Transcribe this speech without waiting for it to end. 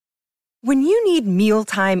When you need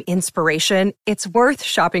mealtime inspiration, it's worth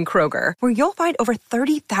shopping Kroger, where you'll find over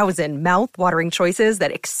 30,000 mouth-watering choices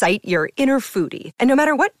that excite your inner foodie. And no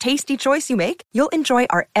matter what tasty choice you make, you'll enjoy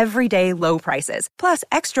our everyday low prices, plus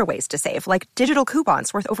extra ways to save, like digital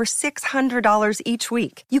coupons worth over $600 each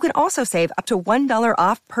week. You can also save up to $1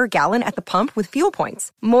 off per gallon at the pump with fuel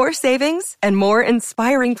points. More savings and more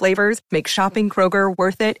inspiring flavors make shopping Kroger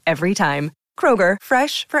worth it every time. Kroger,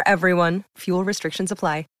 fresh for everyone. Fuel restrictions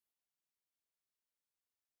apply.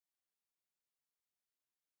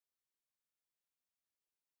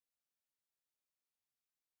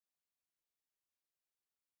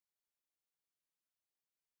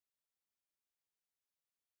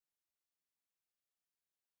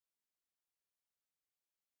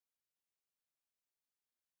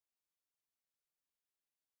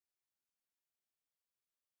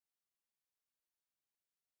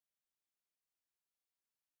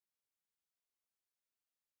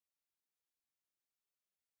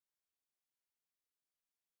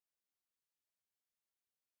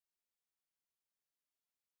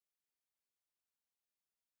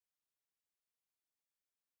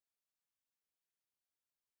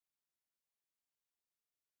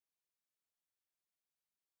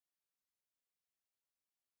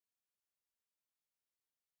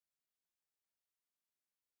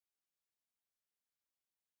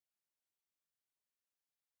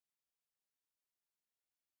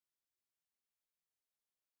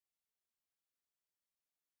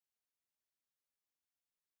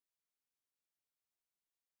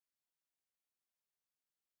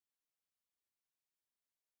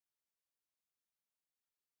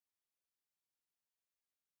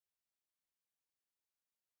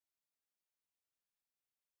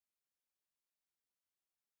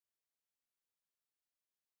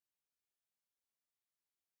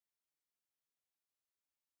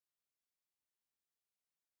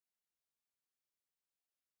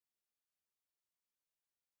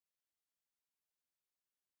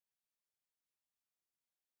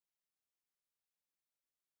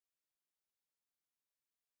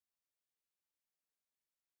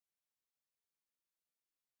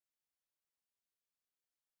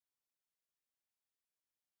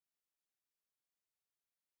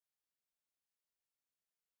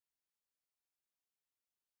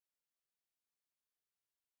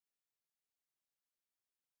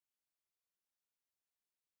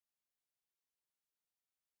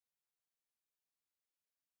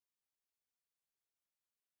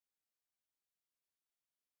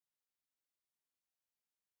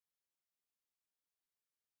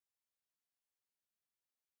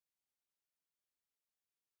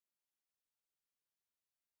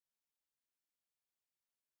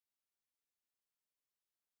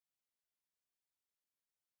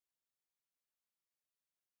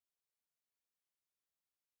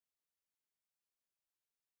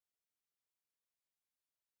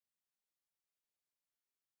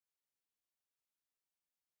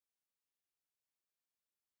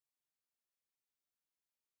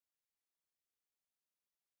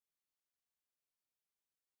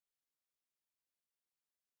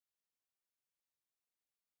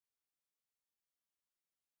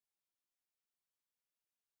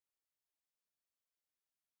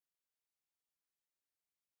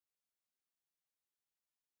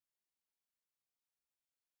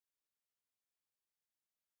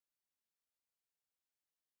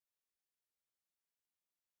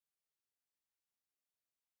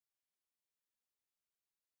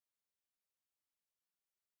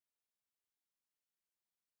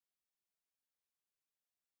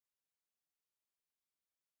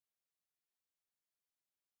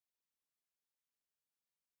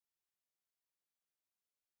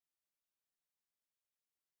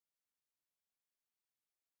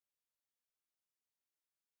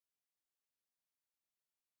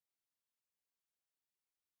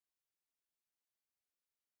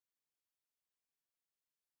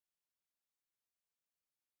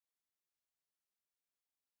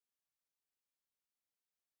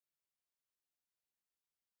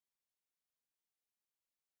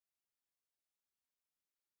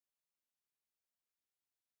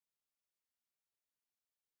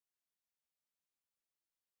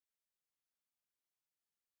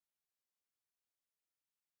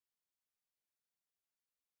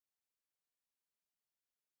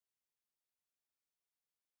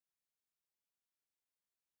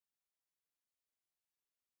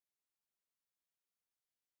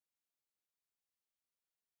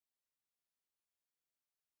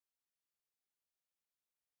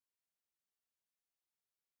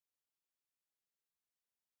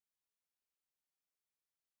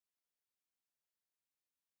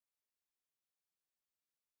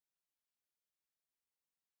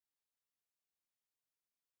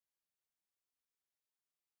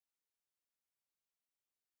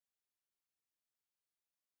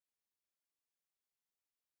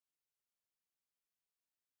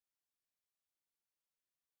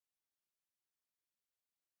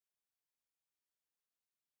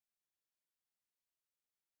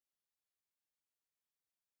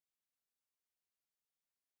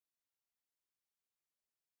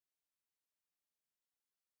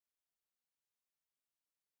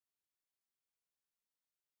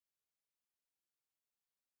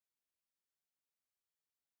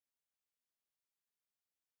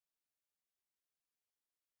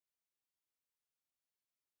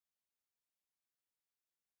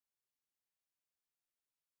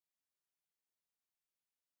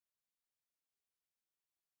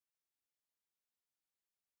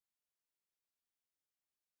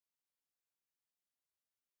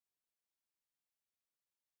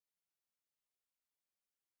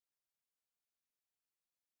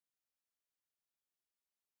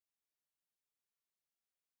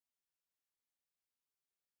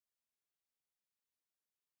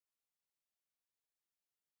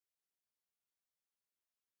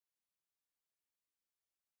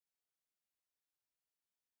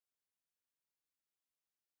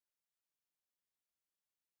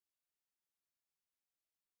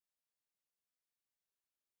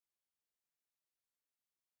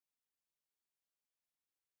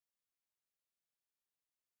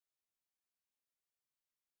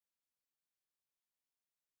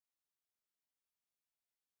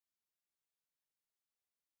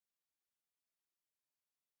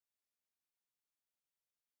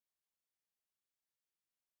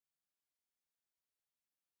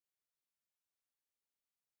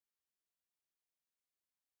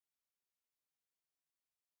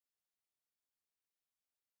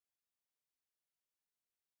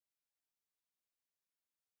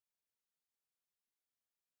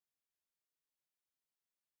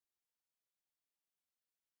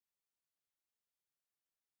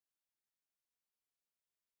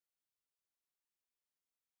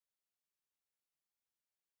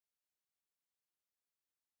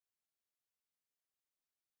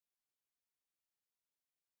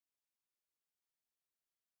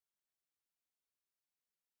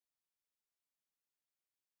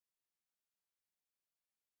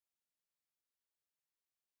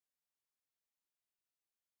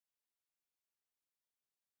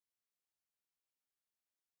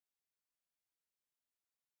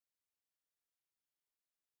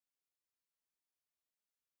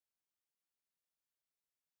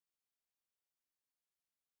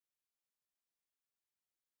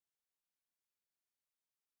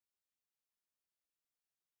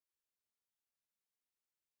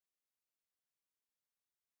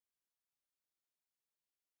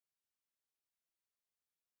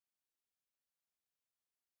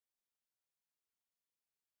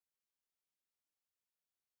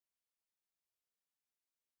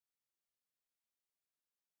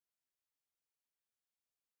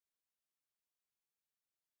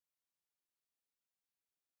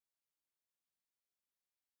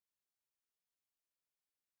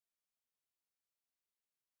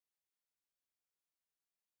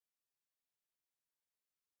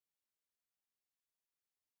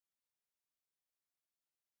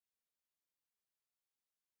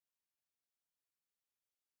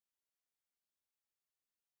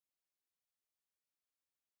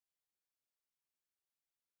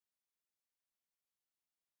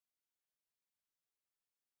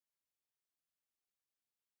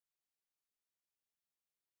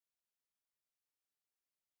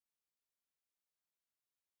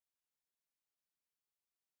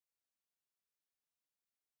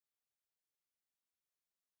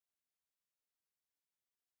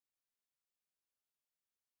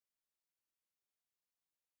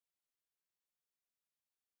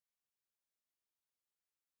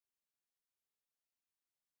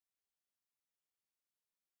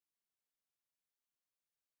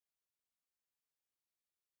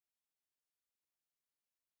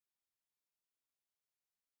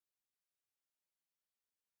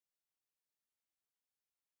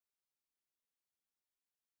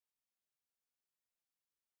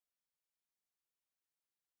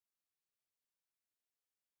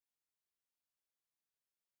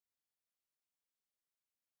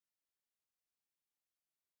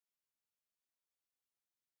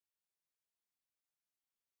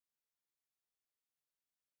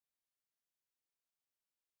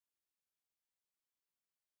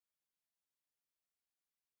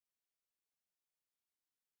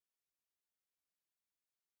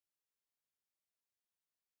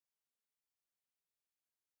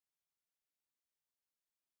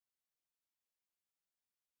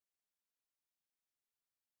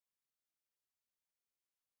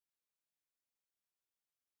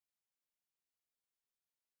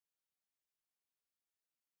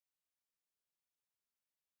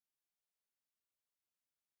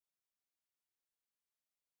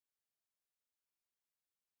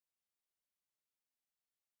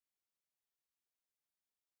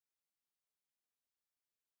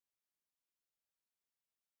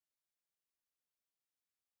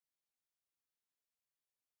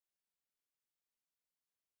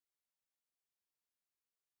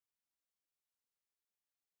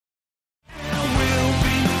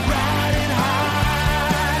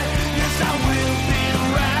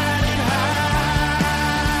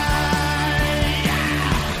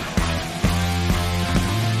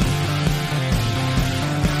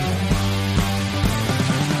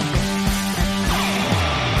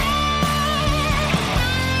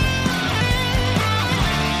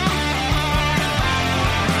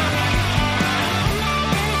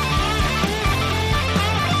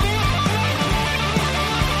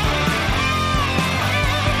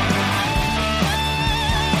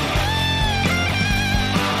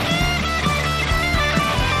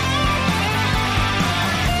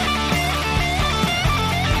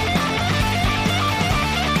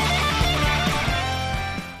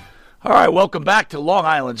 All right, welcome back to Long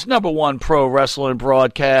Island's #1 pro wrestling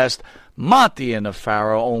broadcast. Monty and the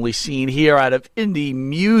Pharaoh, only seen here out of Indie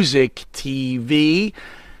Music TV.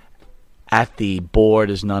 At the board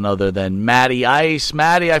is none other than Matty Ice.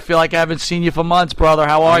 Matty, I feel like I haven't seen you for months, brother.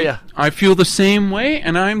 How are you? I feel the same way,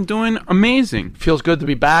 and I'm doing amazing. Feels good to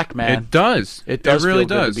be back, man. It does. It does really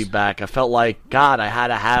feel good to be back. I felt like, God, I had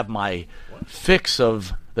to have my fix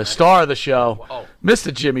of the star of the show,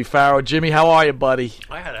 Mr. Jimmy Pharaoh. Jimmy, how are you, buddy?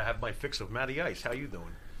 I had to have my fix of Matty Ice. How you doing?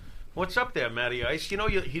 What's up there, Matty Ice? You know,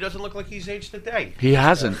 he doesn't look like he's aged a day. He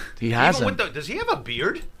hasn't. He hasn't. Does he have a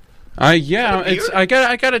beard? Yeah, I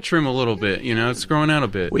got to trim a little bit. You know, it's growing out a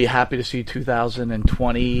bit. Were you happy to see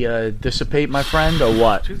 2020 dissipate, my friend, or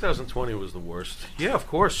what? 2020 was the worst. Yeah, of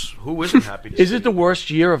course. Who isn't happy to see Is it the worst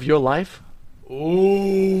year of your life?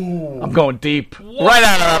 Ooh. I'm going deep. Right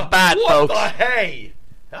out of the bat, folks. What the hey?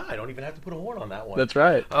 I don't even have to put a horn on that one. That's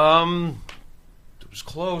right. It was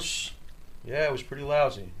close. Yeah, it was pretty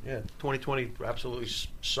lousy. Yeah, 2020 absolutely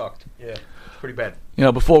sucked. Yeah, pretty bad. You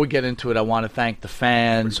know, before we get into it, I want to thank the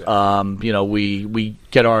fans. You know, we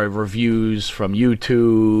get our reviews from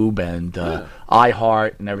YouTube and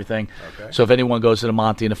iHeart and everything. Okay. So if anyone goes to the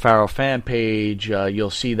Monty and the Pharaoh fan page, you'll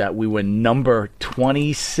see that we were number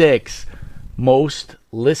 26 most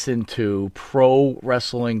listened to pro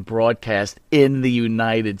wrestling broadcast in the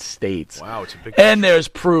United States. Wow, it's a big and there's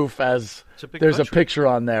proof as there's country. a picture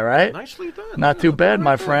on there, right? Nicely done. Not too bad,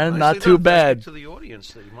 my friend. Nicely Not too done. bad. Thank you to the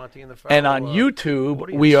audience, the Monty and the Pharaoh, And on YouTube,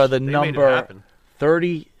 audience. we are the They made it number happen.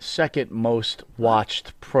 32nd most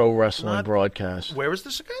watched pro wrestling broadcast. Where is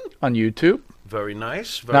this again? On YouTube. Very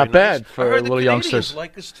nice. Very Not nice. bad for I heard little the youngsters. Canadians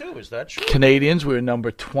like us too. Is that true? Canadians, we are number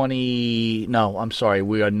 20. No, I'm sorry.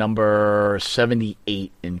 We are number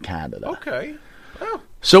 78 in Canada. Okay. Oh,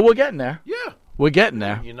 So we're getting there. yeah. We're getting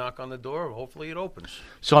there. You knock on the door, hopefully it opens.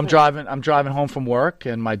 So I'm driving home from work,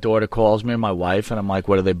 and my daughter calls me and my wife, and I'm like,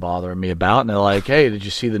 what are they bothering me about? And they're like, hey, did you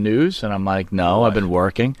see the news? And I'm like, no, What? I've been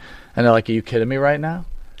working. And they're like, are you kidding me right now?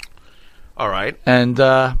 All right. And,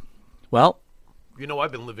 well, You know,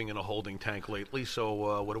 I've been living in a holding tank lately,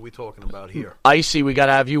 so what are we talking about here? Icy, we got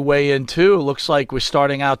to have you weigh in, too. Looks like we're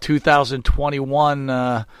starting out 2021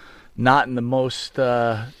 not in the most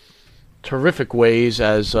terrific ways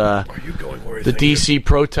as Are you going where the D.C.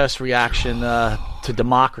 protest reaction to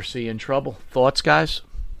democracy in trouble. Thoughts, guys?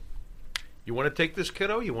 You want to take this,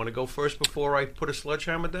 kiddo? You want to go first before I put a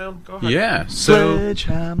sledgehammer down? Go ahead. Yeah, so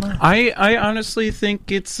Sledgehammer. I honestly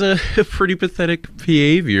think it's a pretty pathetic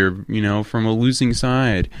behavior, you know, from a losing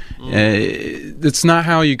side. It's not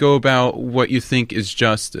how you go about what you think is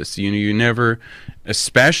justice. You know, you never,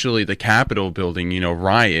 especially the Capitol building, you know,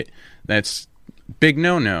 riot. That's big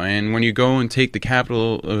no-no. And when you go and take the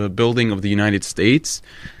Capitol building of the United States,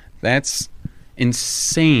 that's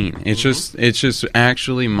insane. It's just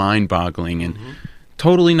actually mind-boggling and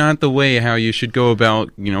totally not the way how you should go about,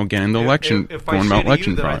 you know, getting the election, If I going say about to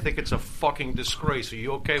election you that I fraud. think it's a fucking disgrace, are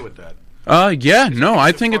you okay with that? Yeah, no, I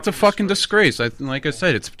it's a think it's a fucking fucking disgrace. Like I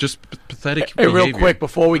said, it's just pathetic Hey, behavior. real quick,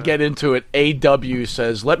 before we get into it, AW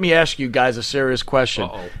says, let me ask you guys a serious question.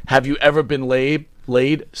 Uh-oh. Have you ever been laid?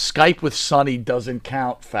 Skype with Sonny doesn't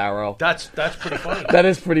count, Pharaoh. That's pretty funny. That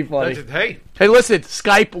is pretty funny. Hey, Hey, listen,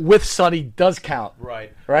 Skype with Sonny does count.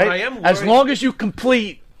 right. Right? But I am As worried- long as you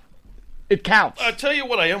complete, it counts. I'll tell you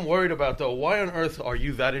what I am worried about, though. Why on earth are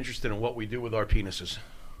you that interested in what we do with our penises?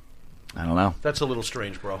 I don't know. That's a little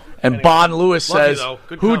strange, bro. And Anyway. Bon Lewis Love you, says, though.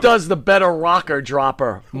 Good who comment. does the better rocker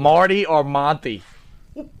dropper, Marty or Monty?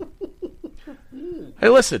 Hey,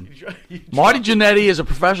 listen, Marty Jannetty is a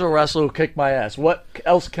professional wrestler who kicked my ass. What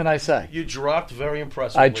else can I say? You dropped very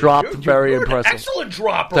impressively. I dropped very you're an impressive. excellent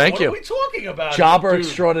dropper. Thank what you. What are we talking about? Jobber dude?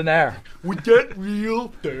 extraordinaire. With that real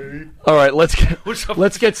thing. All right, let's What's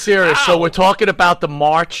up? get serious. Ow. So we're talking about the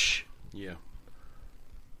march. Yeah.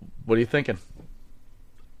 What are you thinking?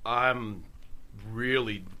 I'm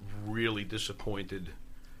really, really disappointed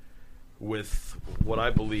with what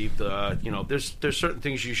I believe. You know, there's certain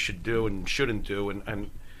things you should do and shouldn't do,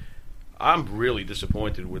 and I'm really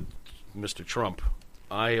disappointed with Mr. Trump.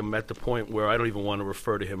 I am at the point where I don't even want to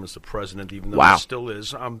refer to him as the president, even though Wow. he still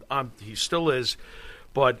is. He still is,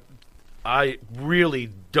 but I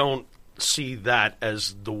really don't see that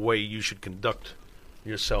as the way you should conduct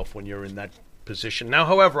yourself when you're in that position. Now,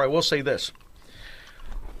 however, I will say this.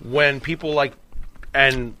 When people like,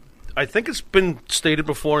 and I think it's been stated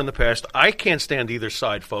before in the past, I can't stand either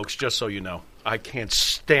side, folks, just so you know. I can't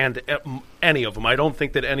stand any of them. I don't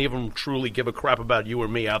think that any of them truly give a crap about you or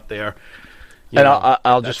me out there. You And know,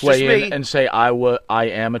 I'll that's just weigh me. in and say I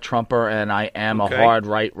am a Trumper and I am Okay. a hard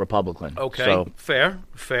right Republican. Okay, So,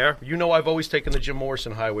 fair. You know I've always taken the Jim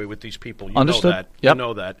Morrison highway with these people. You Understood. know that. Yep. You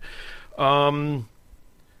know that.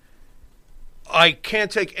 I can't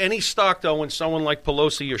take any stock, though, when someone like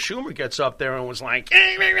Pelosi or Schumer gets up there and was like,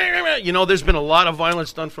 there's been a lot of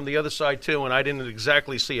violence done from the other side, too, and I didn't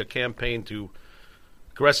exactly see a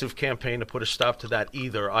aggressive campaign to put a stop to that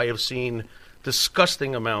either. I have seen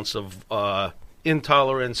disgusting amounts of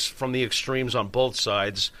intolerance from the extremes on both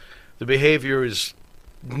sides. The behavior is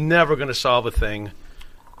never going to solve a thing.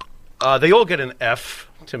 They all get an F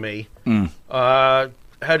to me.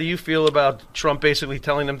 How do you feel about Trump basically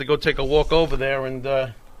telling them to go take a walk over there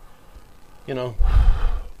and,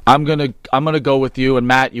 I'm gonna go with you, and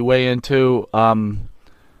Matt, you weigh in too. Donald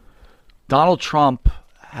Trump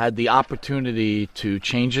had the opportunity to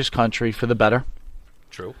change his country for the better.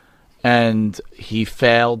 True. And he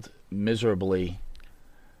failed miserably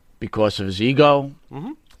because of his ego.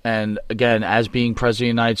 Mm-hmm. And again, as being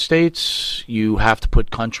president of the United States, you have to put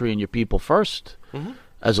country and your people first. Mm-hmm.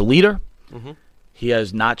 As a leader. Mm-hmm. He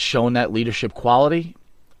has not shown that leadership quality.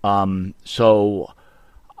 So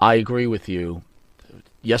I agree with you.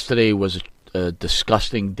 Yesterday was a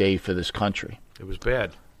disgusting day for this country. It was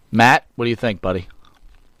bad. Matt, what do you think, buddy?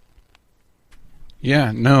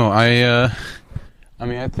 Yeah, no, I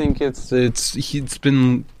think it's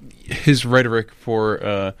been his rhetoric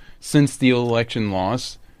for since the election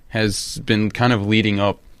loss has been kind of leading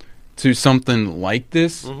up to something like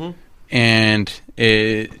this, and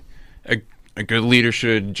a good leader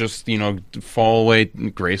should just, fall away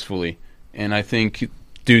gracefully. And I think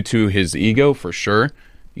due to his ego, for sure,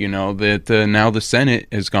 that now the Senate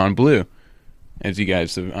has gone blue, as you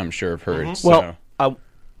guys have, I'm sure, have heard. Mm-hmm. Well,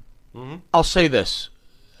 I'll say this.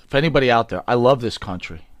 For anybody out there, I love this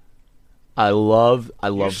country. I love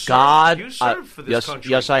God. You served for this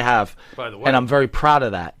country. Yes, I have. By the way. And I'm very proud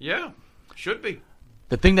of that. Yeah, should be.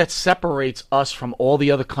 The thing that separates us from all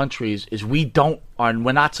the other countries is we're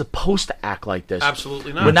not supposed to act like this.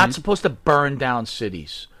 Absolutely not. We're not supposed to burn down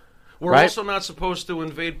cities. We're right? also not supposed to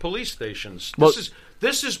invade police stations. Well,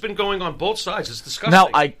 this has been going on both sides. It's disgusting. Now,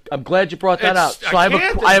 I'm glad you brought that out. So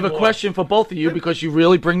I have a question for both of you because you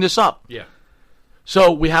really bring this up. Yeah.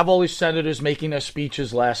 So we have all these senators making their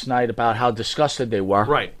speeches last night about how disgusted they were.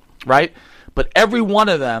 Right. Right? But every one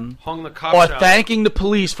of them hung the cops are out. thanking the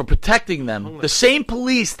police for protecting them. The same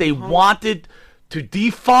police they wanted to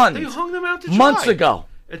defund they hung them out to dry. Months ago.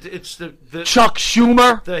 It's the Chuck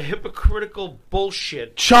Schumer. The hypocritical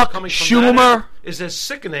bullshit Chuck coming from Schumer that end is as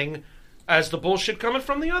sickening as the bullshit coming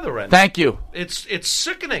from the other end. Thank you. It's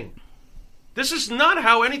sickening. This is not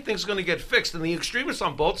how anything's going to get fixed. And the extremists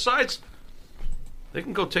on both sides, they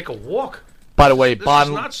can go take a walk. By the way,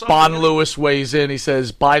 Bon Lewis weighs in. He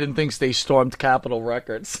says Biden thinks they stormed Capitol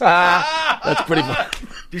records. That's pretty funny.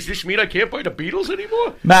 Does this mean I can't buy the Beatles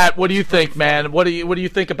anymore? Matt, what do you think, man? What do you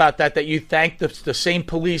think about that? That you thank the same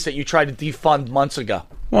police that you tried to defund months ago?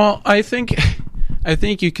 Well, I think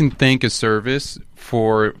you can thank a service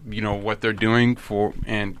for what they're doing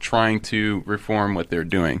and trying to reform what they're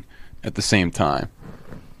doing at the same time.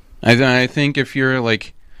 I think if you're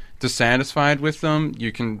dissatisfied with them,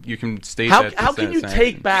 you can state that. How can you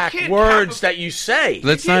take back words that you say?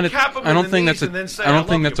 That's not. I don't think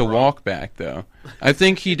that's a walk back, though. I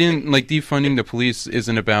think he didn't defunding the police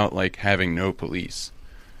isn't about having no police.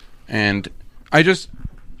 And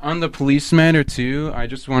on the police matter too, I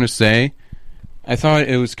just want to say, I thought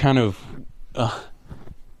it was kind of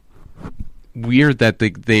weird that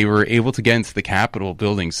they were able to get into the Capitol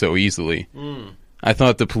building so easily. I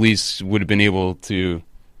thought the police would have been able to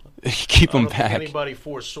keep them back. Think anybody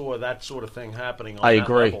foresaw that sort of thing happening on I that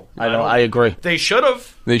agree. level. I agree. They should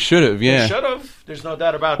have. They should have, yeah. They should have. There's no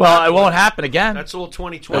doubt about that. Well, it won't happen again. That's all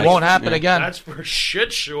 2020. It won't happen again. That's for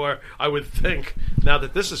shit sure, I would think, now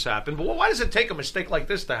that this has happened. But why does it take a mistake like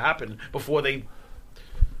this to happen before they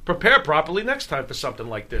prepare properly next time for something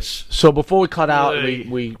like this? So before we cut out,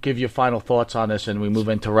 we give you final thoughts on this and we move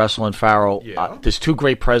into Wrestling Farrell. Yeah. There's two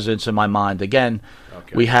great presidents in my mind. Again,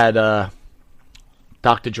 we had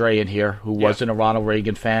Dr. Dre in here, who wasn't a Ronald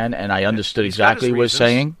Reagan fan, and I understood exactly what he was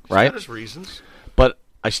saying. Right? He's got his reasons. But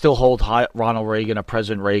I still hold Ronald Reagan or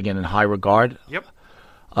President Reagan in high regard. Yep.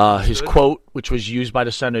 His quote, which was used by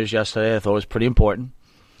the senators yesterday, I thought was pretty important.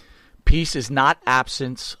 Peace is not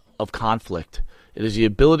absence of conflict. It is the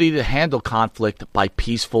ability to handle conflict by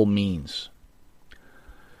peaceful means.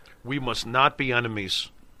 We must not be enemies.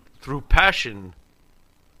 Through passion,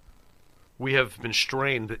 we have been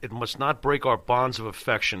strained. It must not break our bonds of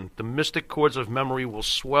affection. The mystic chords of memory will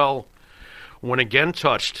swell when again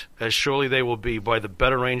touched, as surely they will be, by the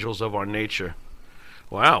better angels of our nature.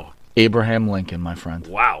 Wow. Abraham Lincoln, my friend.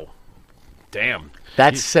 Wow. Damn.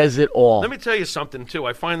 That says it all. Let me tell you something, too.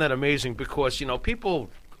 I find that amazing because, people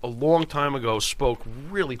a long time ago spoke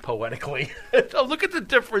really poetically. Look at the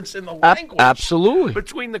difference in the language. Absolutely.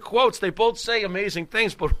 Between the quotes, they both say amazing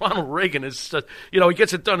things, but Ronald Reagan is, he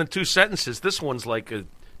gets it done in 2 sentences. This one's like a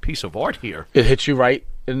piece of art here. It hits you right.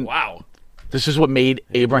 Wow. This is what made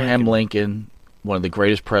Abraham Lincoln one of the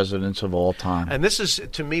greatest presidents of all time. And this is,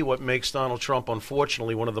 to me, what makes Donald Trump,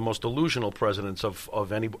 unfortunately, one of the most delusional presidents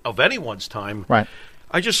of anyone's time. Right.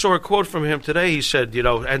 I just saw a quote from him today. He said,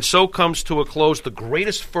 and so comes to a close the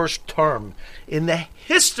greatest first term in the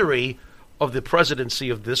history of the presidency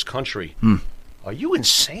of this country. Are you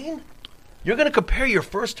insane? You're going to compare your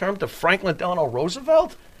first term to Franklin Delano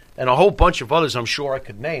Roosevelt? And a whole bunch of others I'm sure I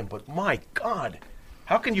could name. But my God,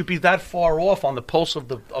 how can you be that far off on the pulse of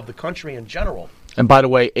the country in general? And by the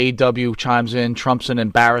way, AW chimes in, Trump's an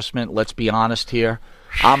embarrassment. Let's be honest here.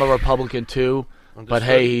 I'm a Republican too. But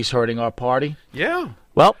hey, he's hurting our party. Yeah.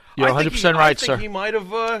 Well, you're 100% right, sir. I think he might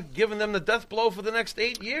have given them the death blow for the next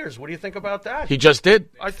 8 years. What do you think about that? He just did.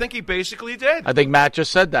 I think he basically did. I think Matt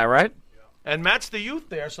just said that, right? And Matt's the youth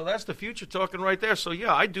there, so that's the future talking right there. So,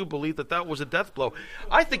 yeah, I do believe that was a death blow.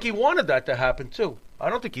 I think he wanted that to happen, too. I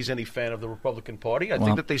don't think he's any fan of the Republican Party. I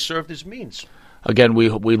think that they served his means. Again, we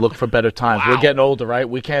look for better times. Wow. We're getting older, right?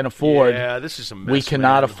 We can't afford. Yeah, this is a mess, we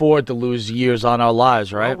cannot afford to lose years on our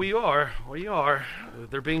lives, right? Well, we are. We are.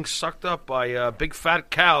 They're being sucked up by big fat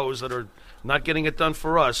cows that are not getting it done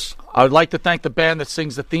for us. I would like to thank the band that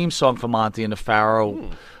sings the theme song for Monty and the Pharaoh.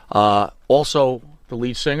 Also, the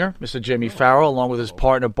lead singer, Mr. Jimmy Farrell, along with his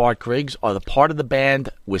partner Bart Griggs, are the part of the band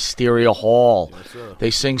Wisteria Hall. Yes, they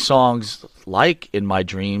sing songs like In My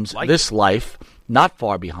Dreams, This Life, Not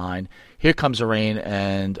Far Behind, Here Comes the Rain,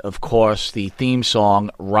 and, of course, the theme song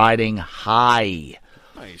Riding High.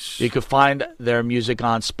 Nice. You can find their music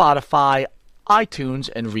on Spotify, iTunes,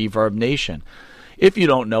 and Reverb Nation. If you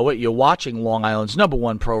don't know it, you're watching Long Island's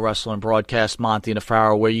 #1 pro wrestling broadcast, Monty and the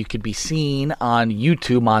Pharaoh, where you could be seen on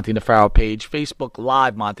YouTube, Monty and the Pharaoh page, Facebook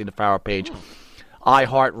Live, Monty and the Pharaoh page,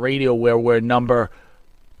 iHeartRadio, where we're number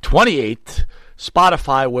 28,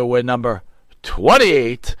 Spotify, where we're number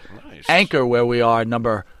 28, nice. Anchor, where we are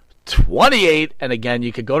number 28, and again,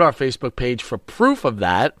 you could go to our Facebook page for proof of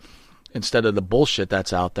that, instead of the bullshit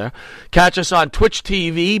that's out there. Catch us on Twitch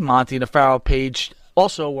TV, Monty and the Pharaoh page.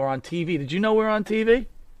 Also, we're on TV. Did you know we're on TV?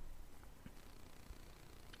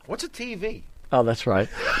 What's a TV? Oh, that's right.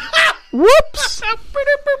 Whoops!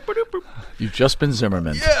 You've just been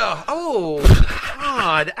Zimmerman. Yeah. Oh,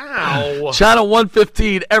 God. Ow. Channel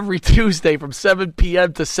 115 every Tuesday from 7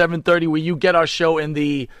 p.m. to 7:30, where you get our show in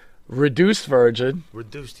the reduced version.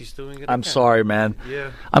 Reduced. He's doing it I'm again. sorry, man.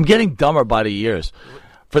 Yeah. I'm getting dumber by the years.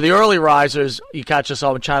 For the early risers, you catch us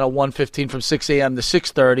on Channel 115 from 6 a.m. to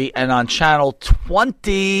 6:30, and on Channel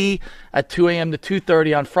 20 at 2 a.m. to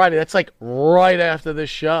 2:30 on Friday. That's like right after this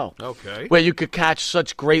show. Okay. Where you could catch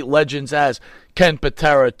such great legends as Ken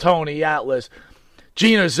Patera, Tony Atlas,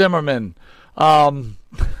 Gina Zimmerman, Tommy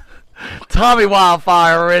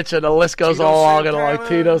Wildfire Rich, and the list goes Tito on and Santana. on.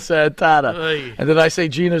 Tito Santana. Hey. And did I say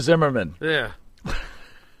Gina Zimmerman? Yeah.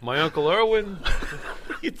 My Uncle Erwin.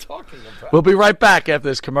 What are you talking about? We'll be right back after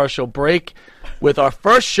this commercial break with our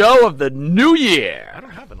first show of the new year. I don't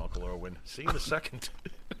have an Uncle Erwin. See you in a second.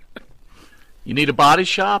 You need a body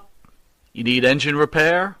shop? You need engine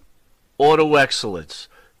repair? Auto Excellence.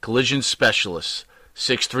 Collision Specialists.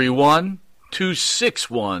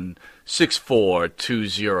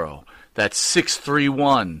 631-261-6420. That's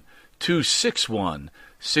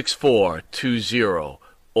 631-261-6420.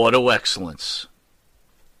 Auto Excellence.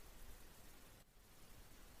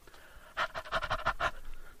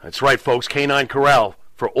 That's right, folks. Canine Corral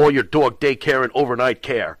for all your dog daycare and overnight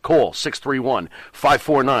care. Call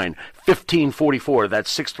 631-549-1544.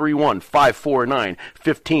 That's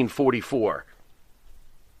 631-549-1544.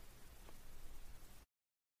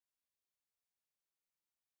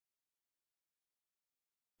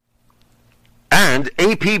 And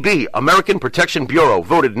APB, American Protection Bureau,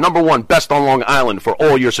 voted #1 best on Long Island for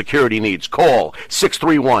all your security needs. Call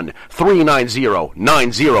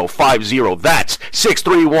 631-390-9050. That's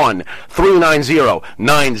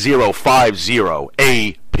 631-390-9050.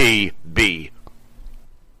 APB.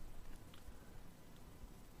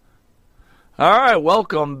 All right,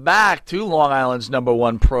 welcome back to Long Island's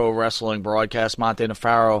 #1 pro wrestling broadcast, Monty and the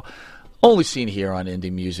Pharaoh, only seen here on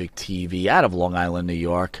Indie Music TV out of Long Island, New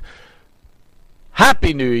York.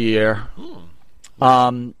 Happy New Year.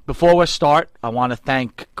 Before we start, I want to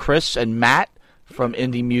thank Chris and Matt from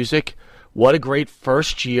Indie Music. What a great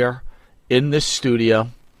first year in this studio.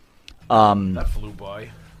 That flew by.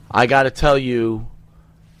 I got to tell you,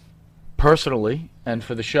 personally, and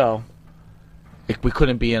for the show, we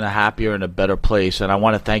couldn't be in a happier and a better place. And I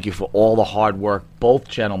want to thank you for all the hard work both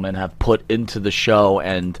gentlemen have put into the show.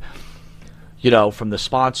 And, from the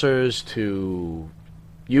sponsors to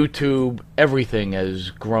YouTube, everything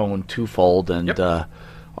has grown twofold and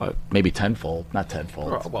maybe tenfold. Not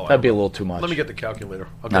tenfold. Well, that'd be a little too much. Let me get the calculator.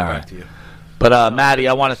 I'll get back to you. But, Matty,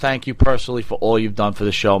 I want to thank you personally for all you've done for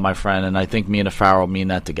the show, my friend. And I think me and Afaro mean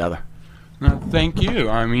that together. No, thank you.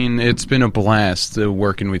 I mean, it's been a blast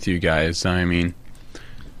working with you guys. I mean,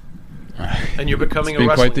 and you're becoming it's a been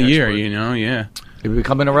wrestling quite the year, expert. Yeah. You're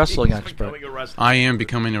becoming a wrestling He's expert. becoming a wrestling I am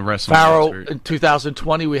becoming a wrestling Farrell, expert. in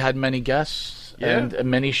 2020, we had many guests and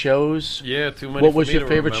many shows. Yeah, too many. What for was me your to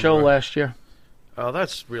favorite show remember. last year? Oh,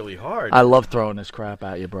 that's really hard. I love throwing this crap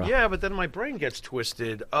at you, bro. Yeah, but then my brain gets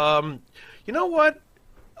twisted. You know what?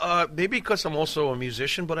 Maybe because I'm also a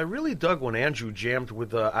musician, but I really dug when Andrew jammed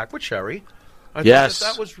with Aqua Cherry. I Yes.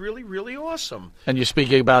 thought that was really, really awesome. And you're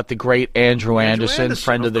speaking about the great Andrew Anderson,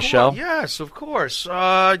 friend of the show. Yes, of course.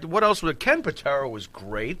 What else was it? Ken Patero was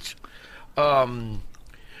great.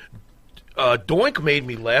 Doink made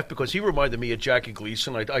me laugh because he reminded me of Jackie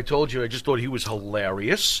Gleason. I told you, I just thought he was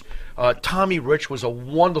hilarious. Tommy Rich was a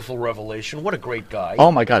wonderful revelation. What a great guy.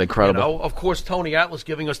 Oh, my God, incredible. Of course, Tony Atlas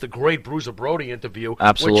giving us the great Bruiser Brody interview,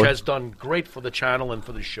 Absolutely. which has done great for the channel and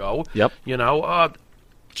for the show. Yep.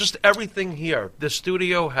 Just everything here. The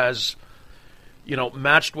studio has,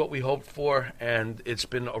 matched what we hoped for, and it's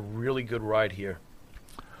been a really good ride here.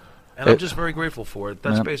 And I'm just very grateful for it.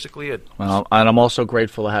 That's basically it. Well, and I'm also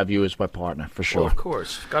grateful to have you as my partner, for sure. Well, of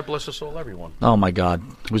course. God bless us all, everyone. Oh, my God.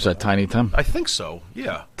 Who's that, Tiny Tim? I think so,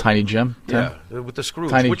 yeah. Tiny Jim? Tim? Yeah, with the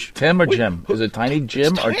screws. Tiny Tim or Jim? Is it Tiny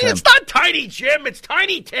Jim or Tim? It's not Tiny Jim, it's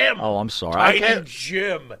Tiny Tim. Oh, I'm sorry. Tiny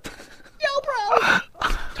Jim. Yo, bro.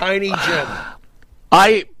 Tiny Jim.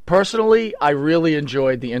 I really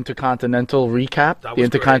enjoyed the Intercontinental recap, That the was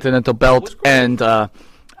Intercontinental great. belt, That was great. and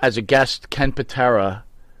as a guest, Ken Patera.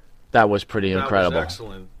 That was pretty incredible. That was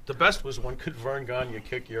excellent. The best was when could Vern Gagne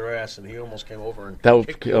kick your ass, and he almost came over and That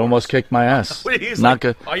kicked almost kicked my ass. He's Not like,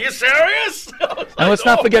 good. Are you serious? And let's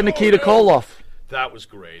not forget Nikita Koloff. That was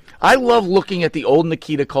great. I love looking at the old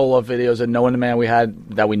Nikita Koloff videos and knowing the man we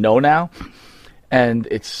had that we know now, and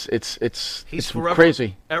it's Forever,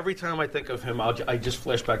 crazy. Every time I think of him, I just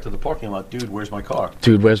flash back to the parking lot. Dude, where's my car?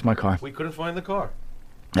 Dude, where's my car? We couldn't find the car.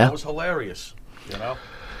 Yeah. That was hilarious.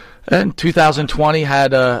 And 2020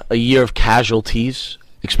 had a year of casualties,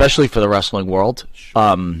 especially for the wrestling world.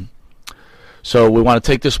 So we want to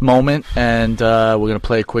take this moment and we're going to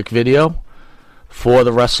play a quick video for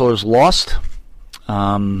the wrestlers lost.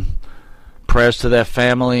 Prayers to their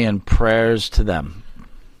family and prayers to them.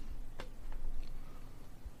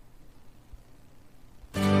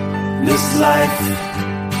 This life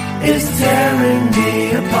is tearing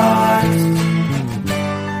me apart.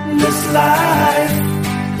 This life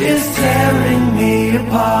is tearing me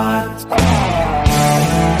apart.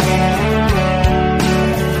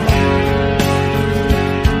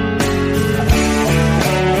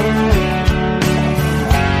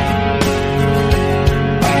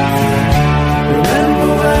 Remember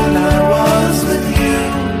when I was with you?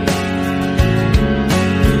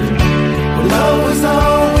 When love was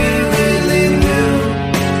all we really knew.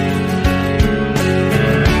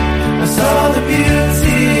 I saw the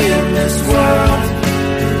beauty in this world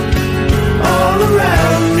all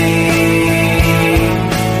around me.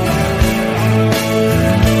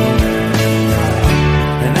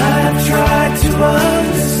 And I've tried to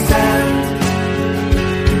understand.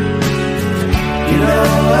 You know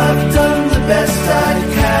I've done the best I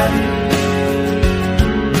can.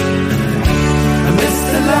 I miss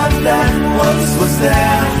the love that once was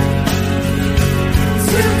there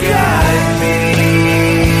to guide me.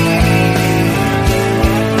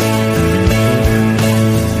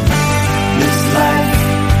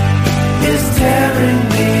 Is tearing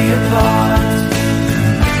me apart.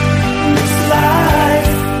 This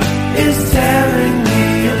life is tearing me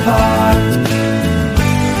apart.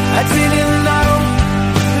 I didn't know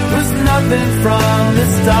it was nothing from the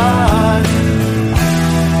start.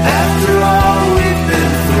 After all we've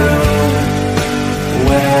been through,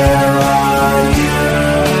 where are you?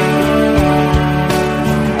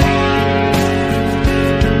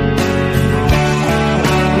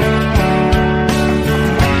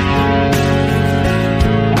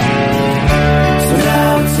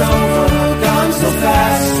 It's over, gone so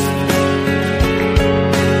fast.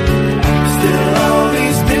 Still all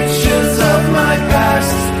these pictures of my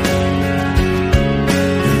past.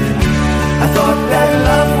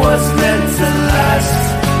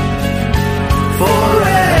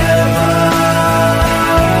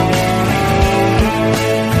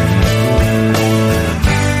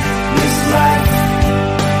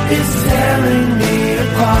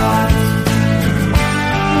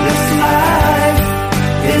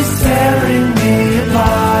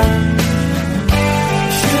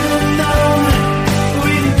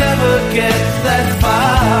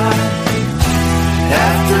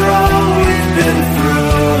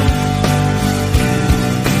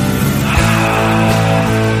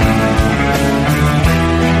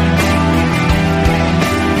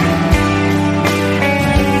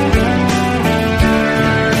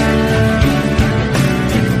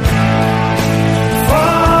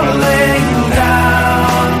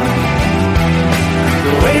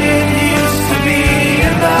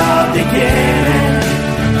 forgetting.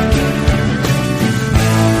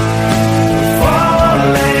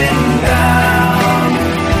 Falling down.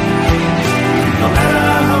 No matter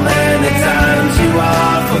how many times you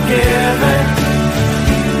are forgiven.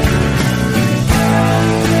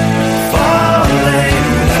 Falling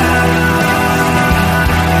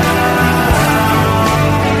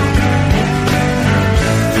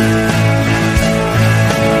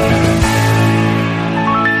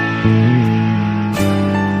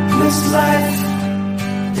This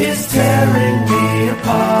life is tearing me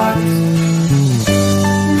apart.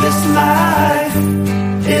 This life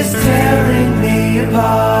is tearing me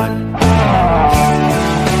apart.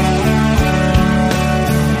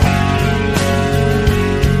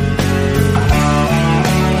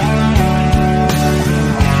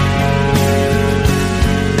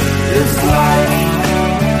 This life,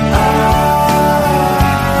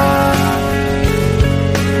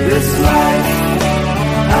 this life.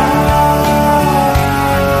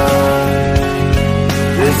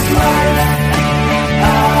 This life,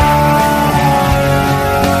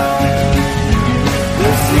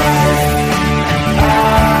 this life,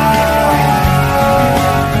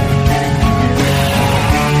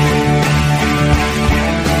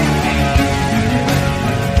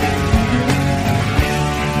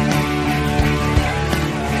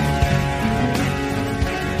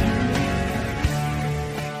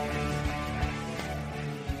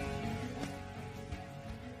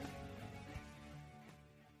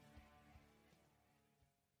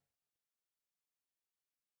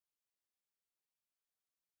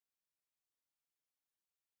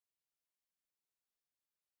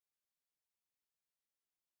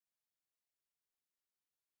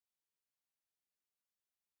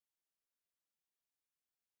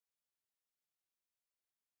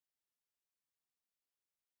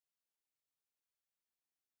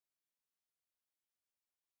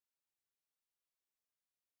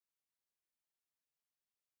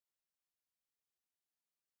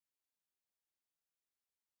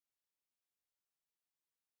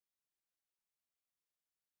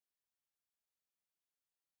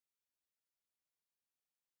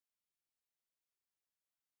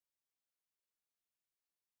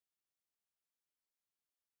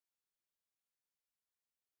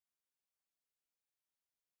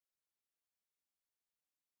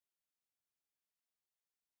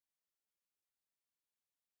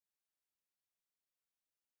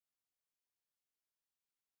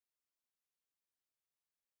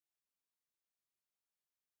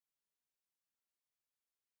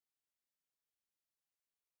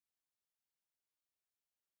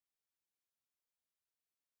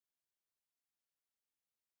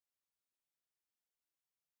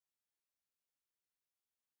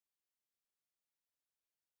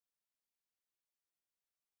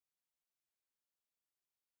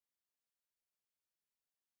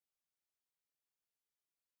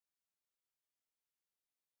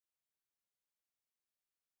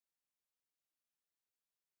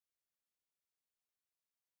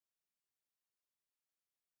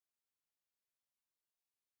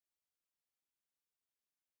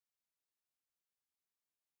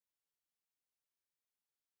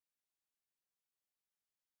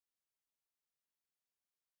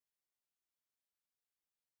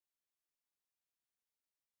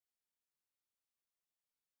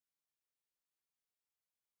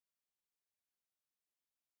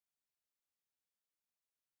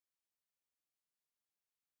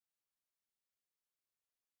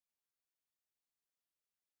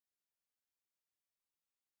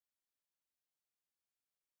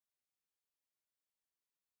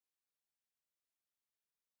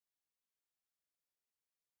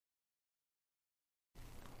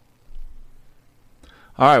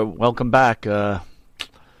 All right, welcome back. Tough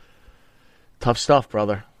stuff,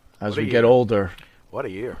 brother. As we get older, What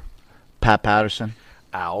a year. Pat Patterson,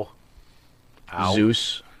 Ow. Ow.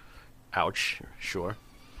 Zeus, Ouch. Sure.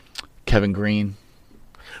 Kevin Green.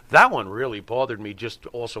 That one really bothered me. Just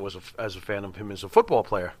also as a fan of him as a football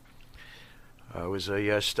player. I was I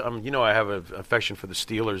have an affection for the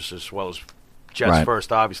Steelers as well as Jets Right.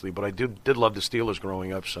 first, obviously, but I did love the Steelers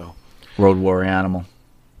growing up. So, Road Warrior Animal.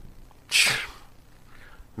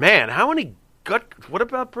 man, how many What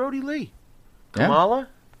about Brody Lee? Yeah. Kamala?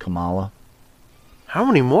 Kamala. How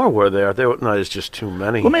many more were there? No, there's just too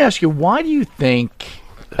many. Let me ask you, why do you think,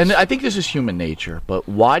 and I think this is human nature, but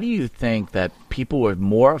why do you think that people were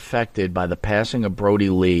more affected by the passing of Brody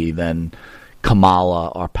Lee than Kamala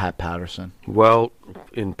or Pat Patterson? Well,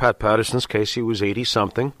 in Pat Patterson's case, he was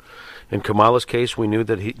 80-something. In Kamala's case, we knew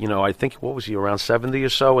that I think, what was he, around 70 or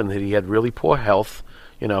so, and that he had really poor health.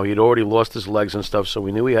 He'd already lost his legs and stuff, so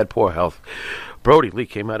we knew he had poor health. Brody Lee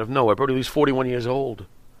came out of nowhere. Brody Lee's 41 years old.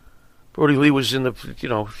 Brody Lee was in the,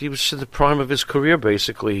 he was in the prime of his career,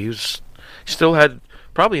 basically. He still had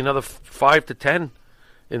probably another 5 to 10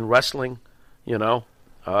 in wrestling,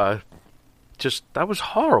 Just, that was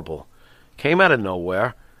horrible. Came out of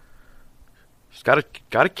nowhere. He's got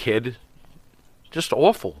a kid. Just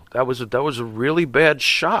awful. That was a really bad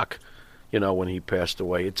shock, when he passed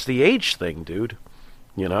away. It's the age thing, dude.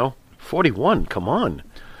 41, come on.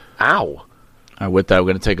 Ow. All right, with that, we're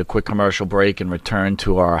going to take a quick commercial break and return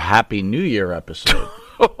to our Happy New Year episode.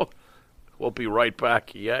 We'll be right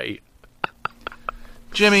back. Yay.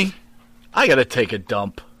 Jimmy, I got to take a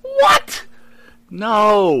dump. What?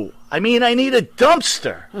 No. I mean, I need a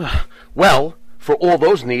dumpster. Well, for all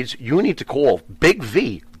those needs, you need to call Big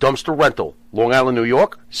V Dumpster Rental, Long Island, New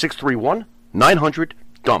York,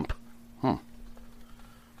 631-900-DUMP.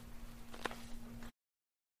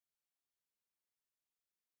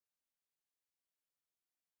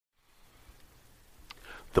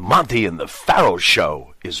 The Monty and the Pharaoh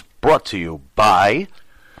Show is brought to you by...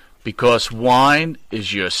 Because wine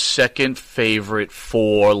is your second favorite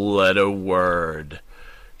 4-letter word.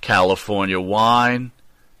 California wine,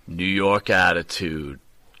 New York attitude.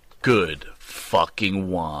 Good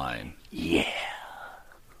fucking wine. Yeah.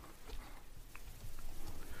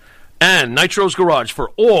 And Nitro's Garage for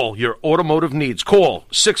all your automotive needs. Call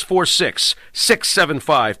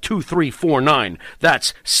 646-675-2349.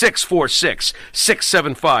 That's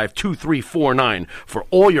 646-675-2349. For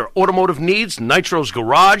all your automotive needs, Nitro's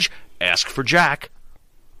Garage. Ask for Jack.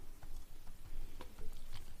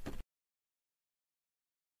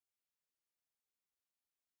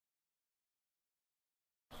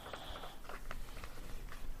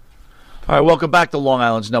 All right, welcome back to Long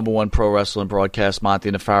Island's #1 pro wrestling broadcast, Monty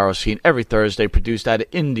and the Pharaoh Scene, every Thursday, produced out of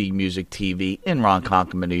Indie Music TV in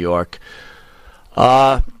Ronkonkoma, New York.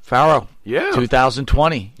 Pharaoh, Yeah.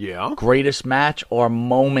 2020. Yeah. Greatest match or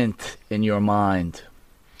moment in your mind?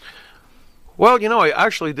 Well, I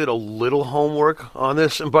actually did a little homework on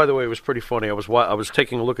this, and by the way, it was pretty funny. I was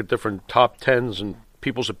taking a look at different top 10s and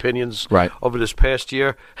people's opinions Right. over this past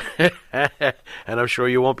year, and I'm sure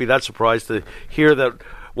you won't be that surprised to hear that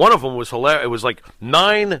one of them was hilarious. It was like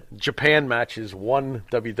 9 Japan matches, 1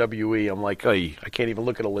 WWE. I'm like, hey, I can't even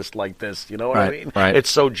look at a list like this. You know what I Right, mean? right. It's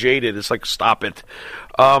so jaded. It's like, stop it.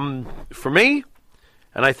 For me,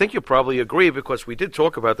 and I think you'll probably agree because we did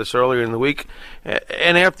talk about this earlier in the week,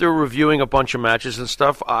 and after reviewing a bunch of matches and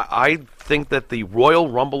stuff, I think that the Royal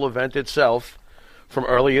Rumble event itself from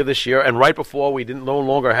earlier this year, and right before we no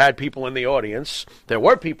longer had people in the audience, there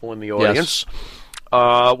were people in the audience,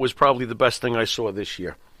 was probably the best thing I saw this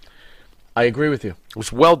year. I agree with you. It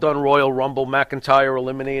was well done, Royal Rumble. McIntyre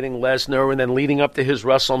eliminating Lesnar, and then leading up to his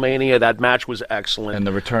WrestleMania, that match was excellent. And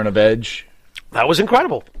the return of Edge. That was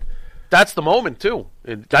incredible. That's the moment, too.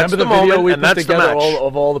 That's Remember the the video moment, we and put that's the together match.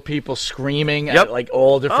 of all the people screaming Yep. at like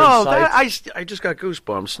all different sites? I just got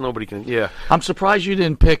goosebumps. Nobody can, yeah. I'm surprised you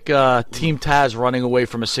didn't pick Team Taz running away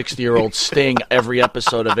from a 60-year-old Sting every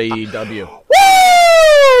episode of AEW.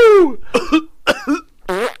 Woo!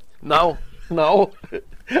 No.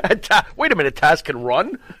 Wait a minute, Taz can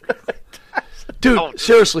run? Dude,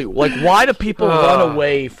 seriously, like, why do people run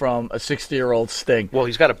away from a 60-year-old Sting? Well,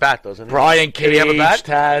 he's got a bat, doesn't he? Brian Did Cage, he have a bat?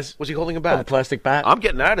 Taz. Was he holding a bat? A plastic bat? I'm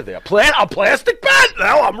getting out of there. A plastic bat?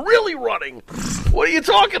 Now I'm really running. What are you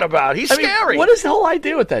talking about? He's I mean, scary. what is the whole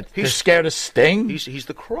idea with that? They're He's- scared of Sting? He's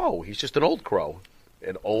the crow. He's just an old crow.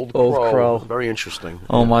 An old Old crow. Very interesting.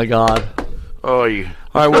 Oh, my God. Oh, yeah.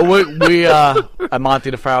 All right, well, we at Monty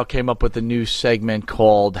the Pharaoh came up with a new segment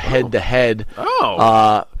called Head to Head.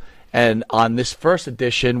 Oh. And on this first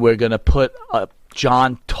edition, we're going to put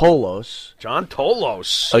John Tolos John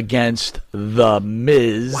Tolos. against The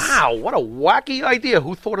Miz. Wow, what a wacky idea.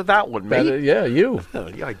 Who thought of that one? Me? Yeah, you.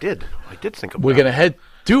 Yeah, I did. I did think about We're it. going to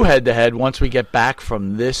do head to head once we get back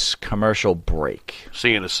from this commercial break.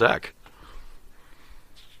 See you in a sec.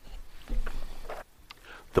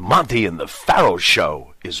 The Monty and the Pharaoh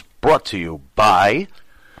Show is brought to you by...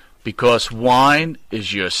 Because wine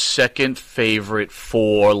is your second favorite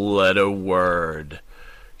 4-letter word.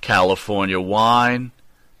 California wine,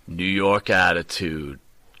 New York attitude.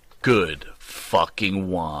 Good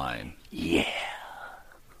fucking wine. Yeah.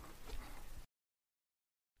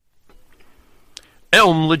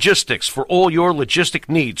 Elm Logistics. For all your logistic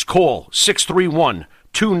needs, call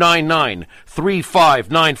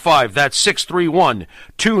 631-299-3595. That's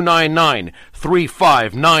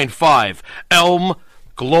 631-299-3595. Elm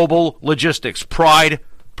Global Logistics. Pride,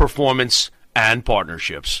 performance, and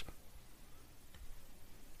partnerships.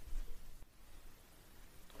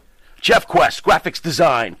 Jeff Quest, graphics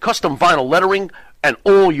design, custom vinyl lettering, and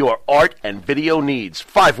all your art and video needs.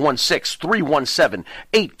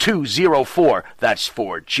 516-317-8204. That's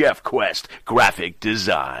for Jeff Quest Graphic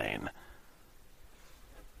Design.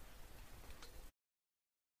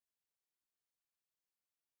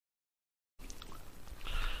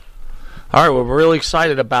 All right, well, we're really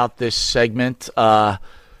excited about this segment.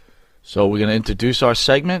 So we're going to introduce our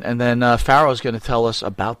segment, and then Pharaoh's going to tell us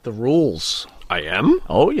about the rules. I am?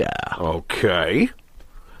 Oh, yeah. Okay.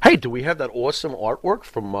 Hey, do we have that awesome artwork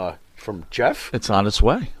from Jeff? It's on its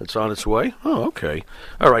way. It's on its way? Oh, okay.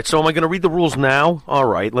 All right, so am I going to read the rules now? All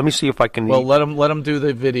right, let me see if I can... Well, let him do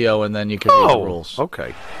the video, and then you can read the rules.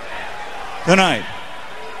 Okay. Tonight,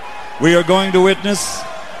 we are going to witness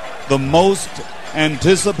the most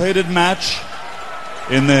anticipated match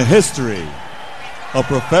in the history of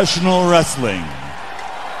professional wrestling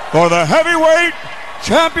for the heavyweight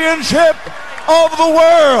championship of the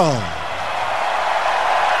world.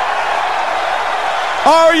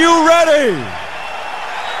 Are you ready?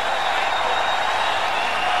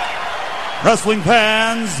 Wrestling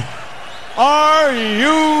fans, are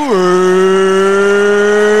you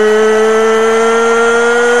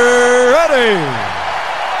ready?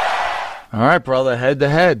 All right, brother, head to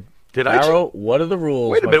head. Did I Pharaoh, what are the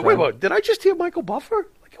rules? Wait a minute. Did I just hear Michael Buffer?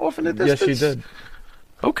 Like off in the distance? Yes, you did.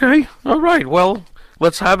 Okay. All right. Well,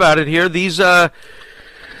 let's have at it here. These the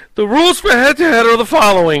rules for head-to-head are the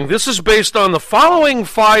following. This is based on the following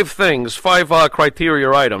five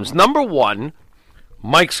criteria items. Number one,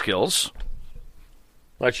 mic skills.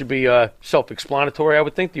 That should be self-explanatory, I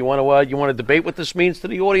would think. Do you want to debate what this means to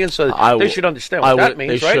the audience? They should understand what that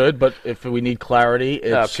means, right? They should, but if we need clarity,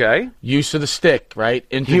 it's use of the stick, right?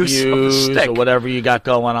 Interviews or whatever you got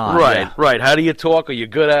going on. Right. How do you talk? Are you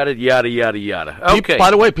good at it? Yada, yada, yada. Okay.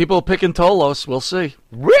 By the way, people are picking Tolos. We'll see.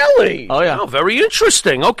 Really? Oh, yeah. Oh, very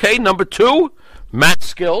interesting. Okay, number two, mat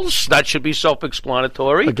skills. That should be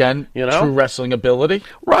self-explanatory. Again, true wrestling ability.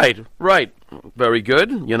 Right. Very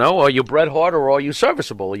good. Are you Bret Hart or are you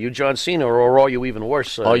serviceable? Are you John Cena or are you even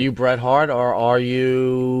worse? Are you Bret Hart or are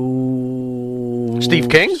you... Steve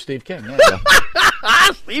King? Steve King, yeah.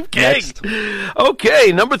 Steve King. Next.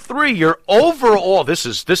 Okay, number three, your overall... This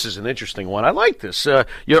is an interesting one. I like this.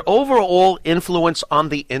 Your overall influence on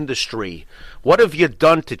the industry. What have you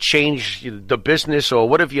done to change the business, or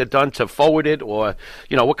what have you done to forward it, or,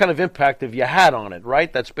 what kind of impact have you had on it,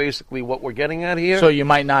 right? That's basically what we're getting at here. So you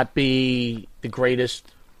might not be the greatest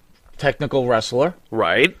technical wrestler.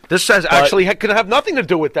 Right. This could have nothing to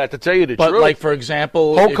do with that, to tell you the truth. But, like, for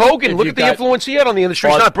example... Hulk Hogan, look at the influence he had on the industry.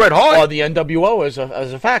 He's not Bret Hart. Or the NWO as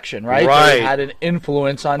a faction, right? Right. They had an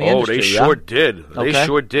influence on the industry. They sure did. They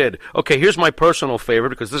sure did. Okay, here's my personal favorite,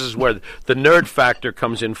 because this is where the nerd factor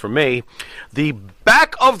comes in for me. The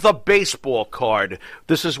back of the baseball card.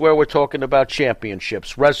 This is where we're talking about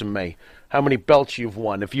championships, resume, how many belts you've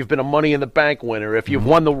won, if you've been a Money in the Bank winner, if you've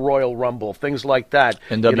won the Royal Rumble, things like that.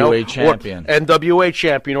 NWA champion. NWA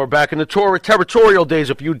champion, or back in the territorial days,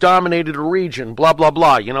 if you dominated a region, blah, blah,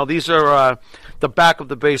 blah. These are the back of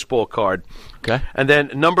the baseball card. Okay. And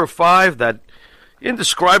then number five, that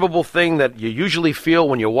indescribable thing that you usually feel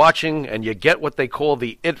when you're watching and you get what they call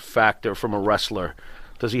the it factor from a wrestler.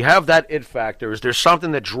 Does he have that it factor? Is there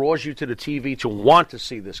something that draws you to the TV to want to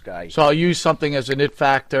see this guy? So I'll use something as an it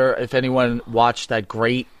factor. If anyone watched that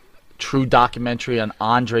great true documentary on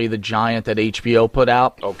Andre the Giant that HBO put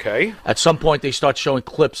out. Okay. At some point, they start showing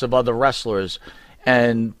clips of other wrestlers.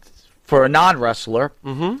 And for a non-wrestler,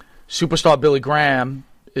 superstar Billy Graham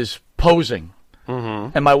is posing.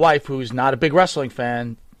 And my wife, who's not a big wrestling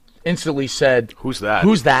fan, instantly said, Who's that?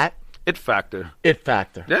 Who's that? It factor. It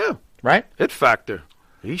factor. Yeah. Right? It factor.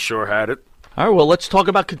 He sure had it. All right, well, let's talk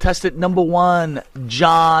about contestant number one,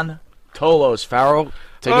 John Tolos. Pharaoh,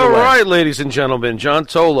 take it away. All right, ladies and gentlemen, John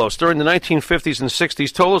Tolos. During the 1950s and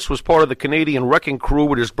 60s, Tolos was part of the Canadian Wrecking Crew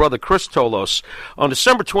with his brother Chris Tolos. On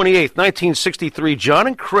December 28th, 1963, John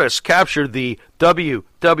and Chris captured the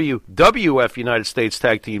WWF United States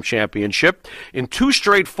Tag Team Championship in 2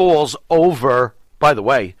 straight falls over, by the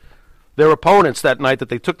way, their opponents that night that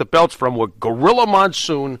they took the belts from were Gorilla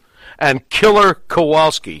Monsoon and Killer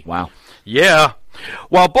Kowalski. Wow. Yeah.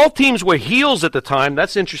 While both teams were heels at the time,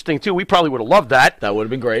 that's interesting, too. We probably would have loved that. That would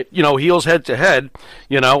have been great. Heels head-to-head.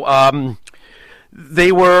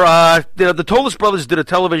 They were the Tolos brothers did a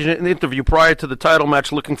television interview prior to the title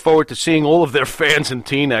match, looking forward to seeing all of their fans in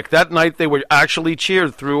Teaneck. That night, they were actually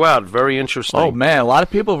cheered throughout. Very interesting. Oh man, a lot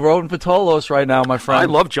of people voting for Tolos right now, my friend. I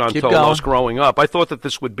love John Keep Tolos going. growing up. I thought that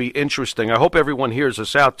this would be interesting. I hope everyone hears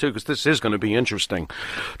us out too, because this is going to be interesting.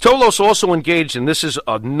 Tolos also engaged, and this is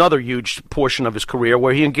another huge portion of his career,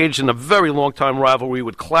 where he engaged in a very long-time rivalry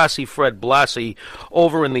with classy Fred Blassie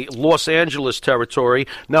over in the Los Angeles territory.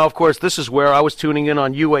 Now, of course, this is where I was tuning in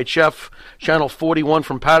on UHF, Channel 41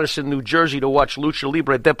 from Patterson, New Jersey, to watch Lucha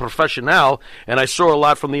Libre de Profesional, and I saw a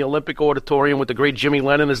lot from the Olympic Auditorium with the great Jimmy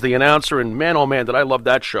Lennon as the announcer, and man, oh man, did I love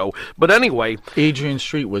that show. But anyway... Adrian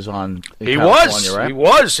Street was on in He California, right? He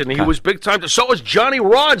was, and he was big time. So was Johnny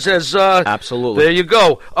Rods as... Absolutely. There you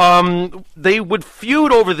go. They would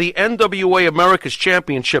feud over the NWA America's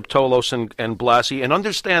Championship, Tolos and Blassie, and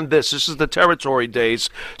understand this is the territory days,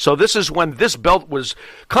 so this is when this belt was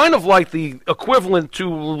kind of like the equivalent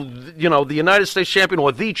to, the United States champion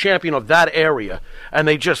or the champion of that area, and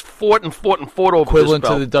they just fought and fought and fought over Equivalent this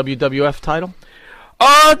belt. to the WWF title?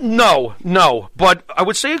 No, but I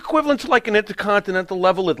would say equivalent to like an intercontinental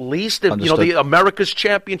level at least. Understood. The America's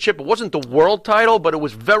Championship. It wasn't the world title, but it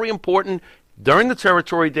was very important during the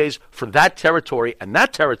territory days for that territory, and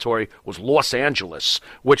that territory was Los Angeles,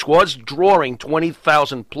 which was drawing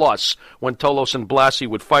 20,000 plus when Tolos and Blassie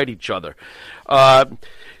would fight each other.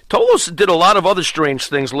 Tolos did a lot of other strange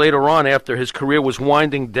things later on after his career was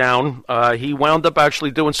winding down. He wound up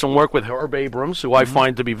actually doing some work with Herb Abrams, who I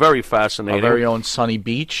find to be very fascinating. Our very own Sunny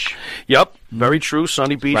Beach. Yep, very true.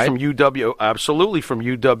 Sunny Beach Right. from UW, absolutely from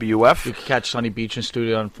UWF. You can catch Sunny Beach in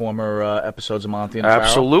studio on former episodes of Monty and Farrell,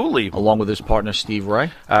 Absolutely, along with his partner Steve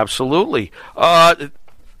Ray. absolutely.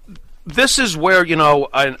 This is where, and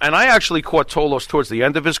I actually caught Tolos towards the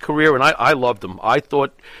end of his career, and I loved him. I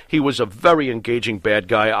thought he was a very engaging bad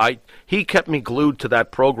guy. He kept me glued to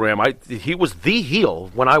that program. He was the heel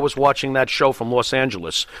when I was watching that show from Los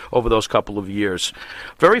Angeles over those couple of years.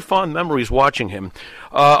 Very fond memories watching him.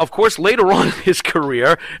 Of course, later on in his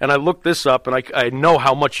career, and I looked this up, and I know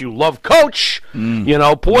how much you love Coach.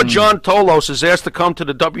 Poor John Tolos is asked to come to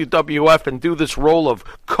the WWF and do this role of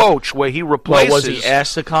Coach, where he replaces... Well, was he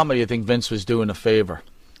asked to come, or do you think Vince was doing a favor?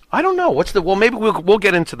 I don't know. Well, maybe we'll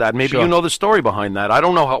get into that. Maybe Sure. you know the story behind that. I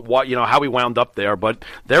don't know how he wound up there, but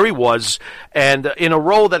there he was, and in a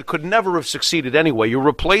role that could never have succeeded anyway. You're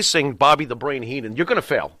replacing Bobby the Brain Heenan. You're going to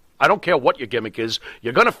fail. I don't care what your gimmick is.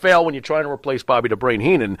 You're going to fail when you're trying to replace Bobby the Brain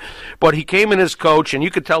Heenan. But he came in as Coach, and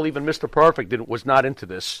you could tell even Mr. Perfect was not into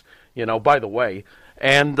this, by the way.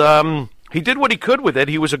 And he did what he could with it.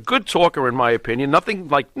 He was a good talker, in my opinion. Nothing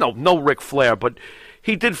like, no Ric Flair, but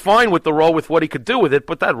he did fine with the role with what he could do with it,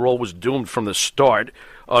 but that role was doomed from the start.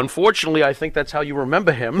 Unfortunately, I think that's how you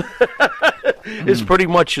remember him, is pretty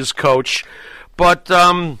much his Coach. But...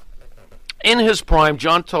 in his prime,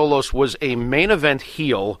 John Tolos was a main event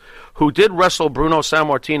heel who did wrestle Bruno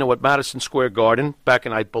Sammartino at Madison Square Garden back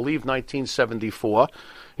in, I believe, 1974.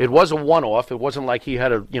 It was a one-off. It wasn't like he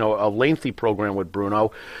had a lengthy program with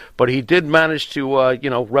Bruno, but he did manage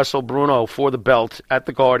to wrestle Bruno for the belt at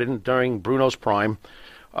the Garden during Bruno's prime.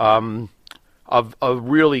 A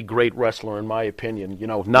really great wrestler, in my opinion.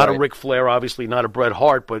 Not a Ric Flair, obviously, not a Bret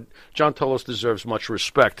Hart, but John Tolos deserves much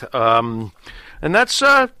respect. And that's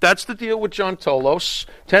the deal with John Tolos.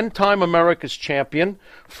 10-time America's champion,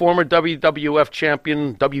 former WWF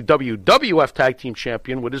champion, WWF tag team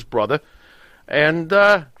champion with his brother, and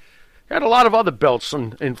had a lot of other belts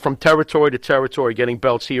from territory to territory, getting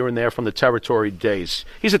belts here and there from the territory days.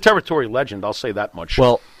 He's a territory legend, I'll say that much.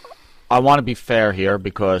 Well, I want to be fair here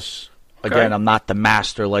because, again, I'm not the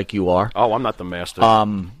master like you are. Oh, I'm not the master.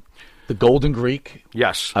 The Golden Greek.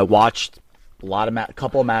 Yes. I watched a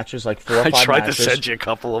couple of matches, like 4 or 5 I tried matches. to send you a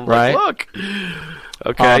couple of them. Right. Look.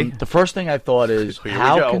 Okay. The first thing I thought is, Here we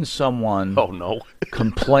how go. can someone Oh, no.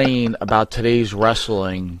 complain about today's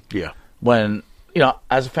wrestling Yeah. when,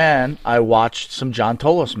 as a fan, I watched some John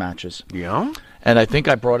Tolos matches. Yeah? And I think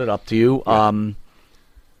I brought it up to you.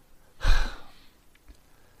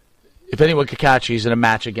 If anyone could catch, he's in a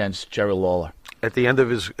match against Jerry Lawler. At the end of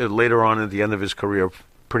his, later on at the end of his career,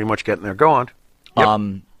 pretty much getting there. Go on.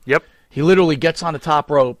 Yep. Yep. He literally gets on the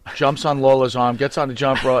top rope, jumps on Lawler's arm, gets on the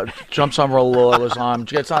jumps on Lawler's arm,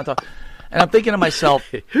 gets on top. And I'm thinking to myself,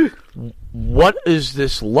 what is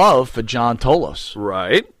this love for John Tolos?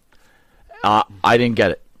 Right. I didn't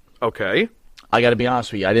get it. Okay. I got to be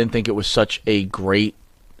honest with you. I didn't think it was such a great...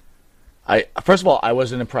 First of all, I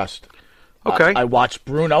wasn't impressed. Okay. I watched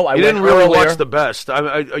Bruno. You didn't really watch the best.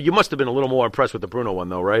 You must have been a little more impressed with the Bruno one,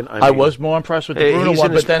 though, right? I was more impressed with the Bruno he's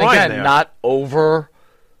one, in his but then prime again, there. not over...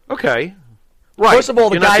 Okay. Right. First of all,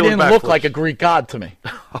 the You're not guy doing didn't look backflips. like a Greek god to me.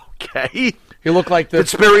 Okay. He looked like the... Did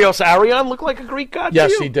Spyros Arion look like a Greek god?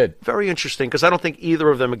 Yes, to you? he did. Very interesting, because I don't think either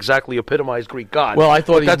of them exactly epitomized Greek god. Well, I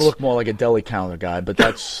thought But he that's- looked more like a deli counter guy, but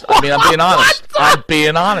that's... I mean, I'm being honest. I'm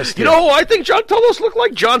being honest You here. know who I think John Tolos looked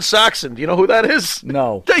like? John Saxon. Do you know who that is?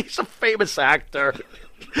 No. He's a famous actor.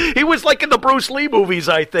 He was like in the Bruce Lee movies,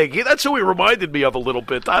 I think. That's who he reminded me of a little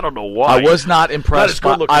bit. I don't know why. I was not Not as impressed.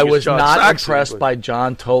 good-looking I as was John not Saxon, impressed but- by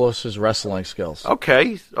John Tolos' wrestling skills.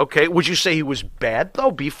 Okay. Would you say he was bad,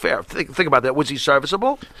 though? Be fair. Think about that. Was he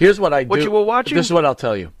serviceable? Here's what I do. What you were watching? This is what I'll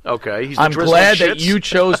tell you. Okay. He's the I'm drizzling glad that shits. you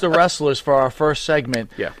chose the wrestlers for our first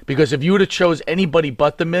segment. Yeah. Because if you would have chose anybody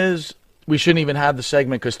but The Miz, we shouldn't even have the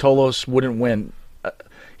segment because Tolos wouldn't win.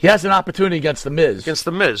 He has an opportunity against The Miz. Against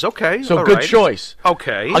The Miz. Okay. So all good right. choice.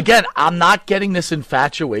 Okay. Again, I'm not getting this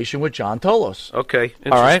infatuation with John Tolos. Okay.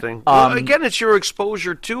 All right. Interesting. Well, Um, again, it's your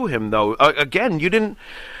exposure to him, though. Again, you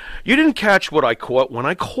didn't catch what I caught when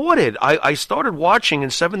I caught it. I started watching in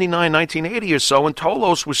 79, 1980 or so, and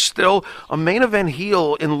Tolos was still a main event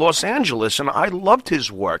heel in Los Angeles, and I loved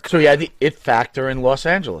his work. So he had the it factor in Los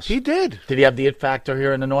Angeles. He did. Did he have the it factor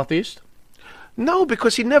here in the Northeast? No,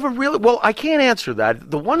 because he never really... Well, I can't answer that.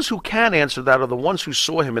 The ones who can answer that are the ones who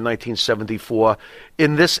saw him in 1974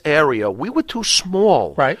 in this area. We were too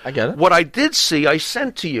small. Right, I get it. What I did see, I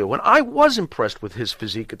sent to you, and I was impressed with his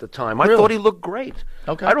physique at the time. I Really? thought he looked great.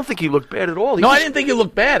 Okay. I don't think he looked bad at all. He No, I was- didn't think he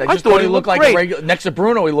looked bad. I I just thought thought he he looked looked like a great. regular. Next to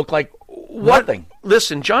Bruno, he looked like nothing.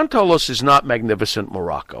 Listen, John Tolos is not Magnificent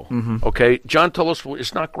Morocco. Mm-hmm. Okay? John Tolos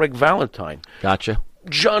is not Greg Valentine. Gotcha.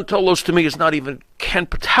 John Tolos, to me, is not even Ken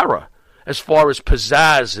Patera as far as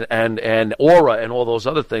pizzazz and aura and all those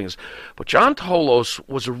other things. But John Tolos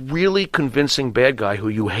was a really convincing bad guy who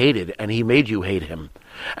you hated, and he made you hate him.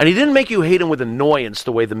 And he didn't make you hate him with annoyance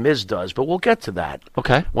the way The Miz does, but we'll get to that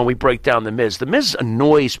Okay. when we break down The Miz. The Miz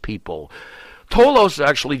annoys people. Tolos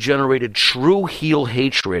actually generated true heel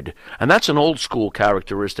hatred, and that's an old-school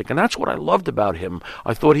characteristic, and that's what I loved about him.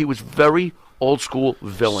 I thought he was very old-school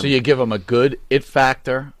villain. So you give him a good it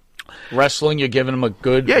factor. Wrestling, you're giving him a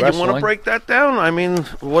good Yeah, wrestling. you want to break that down? I mean,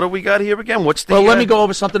 what do we got here again? What's the... Well, let me go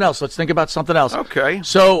over something else. Let's think about something else. Okay.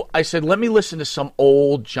 So I said, let me listen to some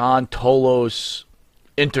old John Tolos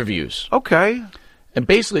interviews. Okay. And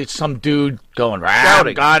basically, it's some dude going, I'm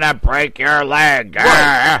Shouting. gonna break your leg.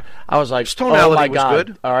 Right. I was like, His tonality oh my was God.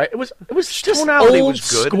 good. All right. It was just tonality old was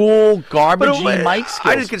good. school But garbagey mic skills.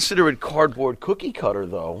 I didn't consider it cardboard cookie cutter,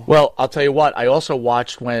 though. Well, I'll tell you what. I also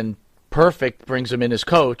watched when Perfect brings him in as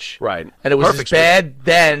coach. Right. And it was Perfect's as bad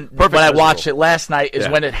then Perfect when I was watched cool. it last night is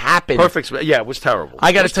Yeah. when it happened. Perfect. Yeah, it was terrible.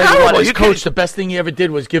 I got It to was tell you what, terrible. as You coach, can't- the best thing he ever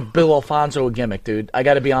did was give Bill Alfonso a gimmick, dude. I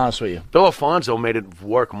got to be honest with you. Bill Alfonso made it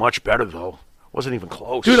work much better, though. Wasn't even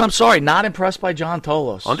close. Dude, I'm sorry, not impressed by John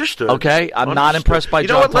Tolos. Understood. Okay? I'm not Understood. impressed by you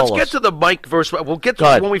know John what? Let's Tolos. get to the Mike versus... We'll get Go to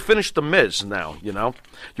ahead. when we finish The Miz now, you know?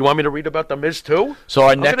 You want me to read about The Miz, too? So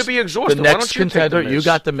our I'm next, going to be exhausted. the Why next don't you take contender, The you Miz?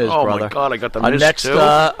 got the Miz, oh brother. my God, I got The Our Miz, next, too.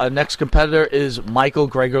 our next competitor is Michael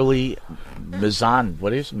Gregory Mizan.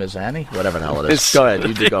 What is Mizani? Whatever the hell it is. Go ahead,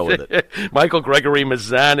 you do go with it. Michael Gregory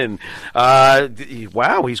Mazanin.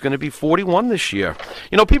 Wow, he's going to be 41 this year.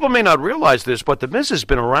 You know, people may not realize this, but The Miz has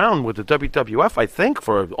been around with the WWF, I think,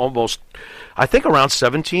 for around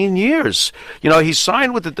 17 years. You know, he's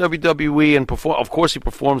signed with the WWE, and of course he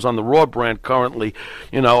performs on the Raw brand currently.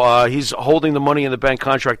 You know, he's holding the Money in the Bank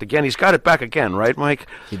contract again. He's got it back again, right, Mike?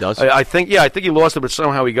 He does? I think he lost it, but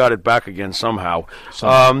somehow he got it back again somehow.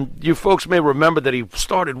 You folks may remember that he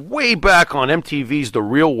started way back on MTV's The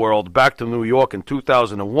Real World, back to New York in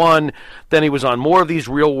 2001. Then he was on more of these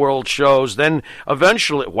Real World shows. Then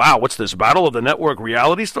eventually, wow, what's this, Battle of the Network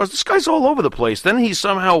reality stars? This guy's all over the place. Then he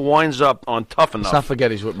somehow winds up on Tough Enough. Let's not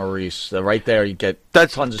forget he's with Maurice. Right there, you get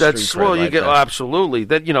That's tons of that's street cred well, you right get there. absolutely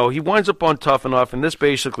that. You know, he winds up on Tough Enough, and this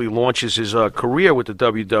basically launches his career with the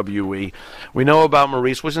WWE. We know about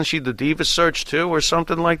Maurice. Wasn't she the Diva Search too, or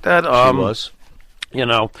something like that? He was. You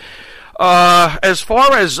know, as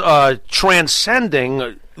far as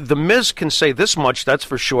transcending, The Miz can say this much. That's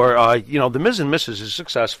for sure. You know, The Miz and Mrs. is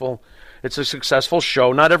successful. It's a successful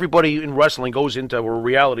show. Not everybody in wrestling goes into a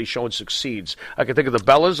reality show and succeeds. I can think of the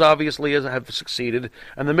Bellas, obviously, have succeeded,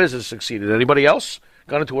 and The Miz has succeeded. Anybody else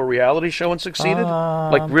gone into a reality show and succeeded?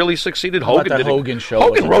 Like, really succeeded? how about Hogan that did it. Hogan show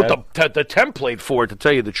Hogan wasn't wrote the template for it, to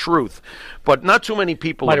tell you the truth. But not too many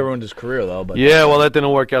people... Might have ruined his career, though. But Yeah, well, that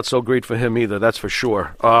didn't work out so great for him either, that's for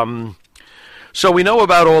sure. So we know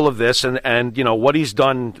about all of this and you know what he's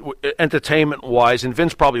done entertainment-wise, and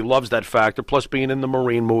Vince probably loves that factor, plus being in the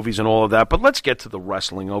Marine movies and all of that. But let's get to the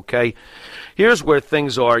wrestling, okay? Here's where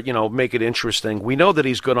things are, you know, make it interesting. We know that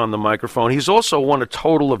he's good on the microphone. He's also won a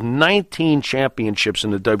total of 19 championships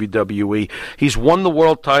in the WWE. He's won the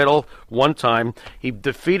world title one time. He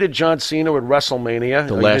defeated John Cena at WrestleMania.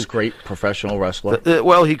 The last great professional wrestler.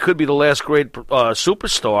 Well, he could be the last great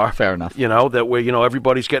superstar. Fair enough. You know, that where, you know,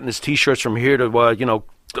 everybody's getting his T-shirts from here to, you know,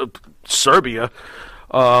 Serbia.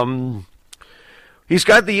 He's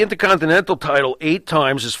got the Intercontinental title 8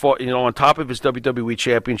 times, as far, you know, on top of his WWE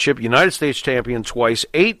Championship, United States champion twice,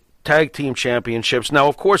 8 tag team championships. Now,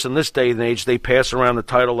 of course, in this day and age, they pass around the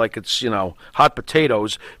title like it's, you know, hot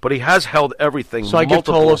potatoes, but he has held everything. So I give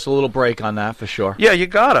Tolos a little break on that for sure. Yeah, you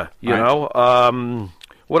gotta, you know.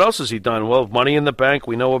 What else has he done? Well, Money in the Bank,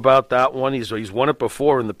 we know about that one. He's won it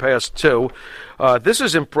before in the past, too. This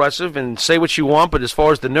is impressive, and say what you want, but as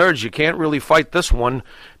far as the nerds, you can't really fight this one.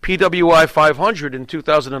 PWI 500 in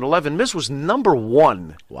 2011. Miz was number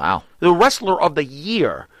 1. Wow. The Wrestler of the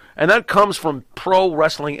Year. And that comes from Pro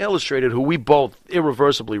Wrestling Illustrated, who we both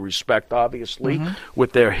irreversibly respect, obviously,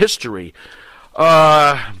 with their history.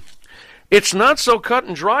 It's not so cut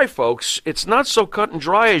and dry, folks. It's not so cut and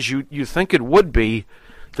dry as you think it would be.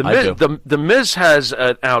 The Miz has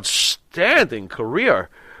an outstanding career.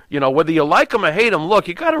 You know, whether you like him or hate him, look,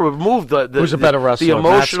 you got to remove the Who's a better wrestler? The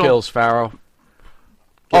emotional Matt Skills, Pharaoh.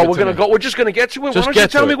 We're just gonna get to it. Just Why don't you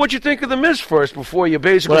tell me it. what you think of the Miz first before you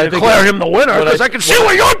basically What I think declare of- him the winner? what Because I- I can see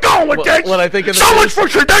where you're going with this. what I think of the so much Miz- for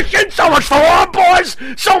tradition, so much for arm boys,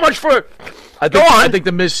 so much for. Go on. I think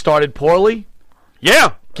the Miz started poorly,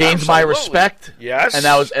 yeah, gained my absolutely. respect, Yes, and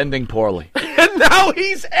now is ending poorly. and now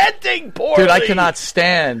he's ending poorly. Dude, I cannot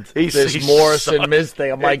stand this Morrison Miz thing.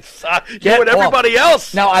 I'm like, you get and everybody off.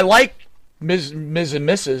 else. Now I like Ms. and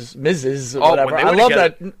Mrs. or whatever. when they I were love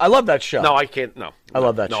together- that. I love that show. No, I can't. No, I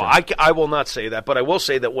love that no, show. I will not say that, but I will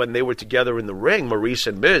say that when they were together in the ring, Maurice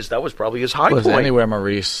and Miz, that was probably his high Listen, point. anywhere,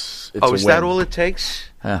 Maurice. It's Oh, a is win. that all it takes?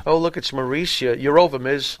 Yeah. Oh, look, it's Maurice. You're over,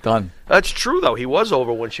 Miz. Done. That's true, though. He was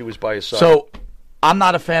over when she was by his side. So, I'm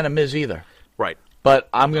not a fan of Miz either, right. but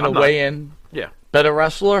I'm going I'm to not. weigh in. Yeah. Better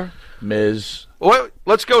wrestler, Miz. Well,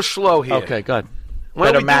 let's go slow here. Okay, good. Why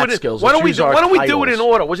don't Better we do Matt it in- Skills. Why don't we Let's do use Why our don't we do it in titles.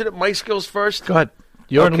 order? Wasn't it Mike Skills first? Go ahead.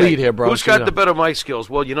 You're in Okay. lead here, bro. Who's got the better mic skills?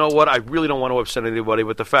 Well, you know what? I really don't want to upset anybody,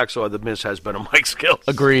 but the facts are the Miz has better mic skills.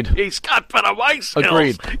 Agreed. He's got better mic skills.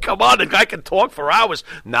 Agreed. Come on, the guy can talk for hours.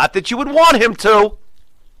 Not that you would want him to.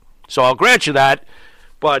 So I'll grant you that.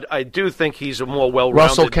 But I do think he's a more well-rounded.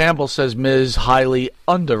 Russell Campbell says Miz highly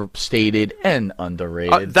understated and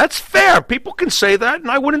underrated. That's fair. People can say that,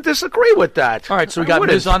 and I wouldn't disagree with that. All right, so we I got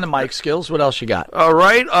wouldn't. Miz on the mic skills. What else you got? All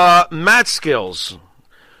right, Matt Skills.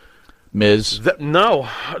 Miz. No,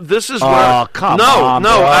 this is Oh, where. come no, on,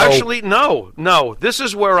 no, bro. actually, no. This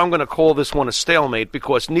is where I'm going to call this one a stalemate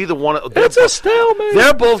because neither one. It's a stalemate.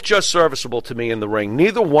 They're both just serviceable to me in the ring.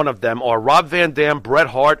 Neither one of them are Rob Van Dam, Bret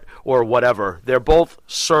Hart, or whatever. They're both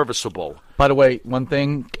serviceable. By the way, one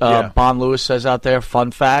thing Yeah. Bon Lewis says out there, fun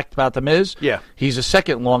fact about The Miz. Yeah. He's the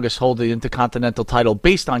second longest holder of the Intercontinental title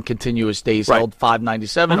based on continuous days, Right. held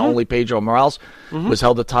 597. Only Pedro Morales was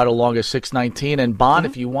held the title longest, 619. And Bon,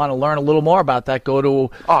 if you want to learn a little more about that, go to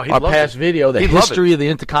Oh, he'd our love past it. video, The He'd love History it. of the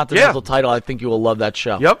Intercontinental Yeah. title. I think you will love that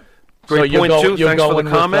show. Yep. So Great you're point, too. you're Thanks for going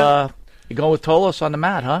the comment. with you're going with Tolos on the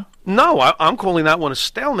mat, huh? No, I'm calling that one a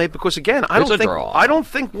stalemate because again, I It's a don't think draw. I don't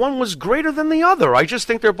think one was greater than the other. I just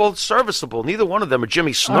think they're both serviceable. Neither one of them are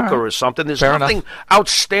Jimmy Snooker right. or something. There's Fair nothing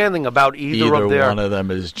outstanding about either of their. one of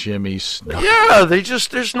them is Jimmy Snuka. Yeah,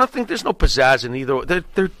 there's nothing. There's no pizzazz in either.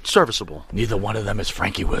 They're serviceable. Neither one of them is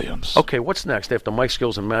Frankie Williams. Okay, what's next after Mike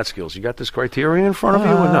Skills and Matt Skills? You got this criteria in front of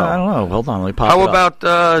you or I no? don't know. Hold on, let me pop How it up.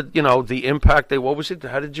 about the impact they? What was it?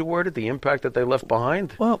 How did you word it? The impact that they left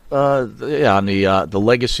behind. Well, yeah, on the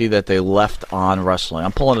legacy that they left on wrestling.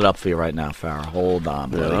 I'm pulling it up for you right now, Farrah. Hold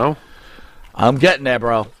on, You buddy. know. I'm getting there,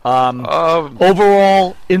 bro.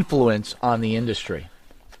 Overall influence on the industry.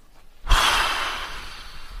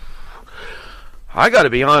 I got to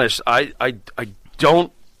be honest. I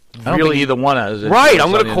don't. I don't really think either one has. Right, I'm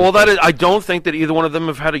influence going on to the call industry. that. I don't think that either one of them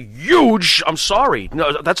have had a huge. I'm sorry.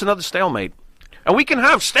 No, that's another stalemate, and we can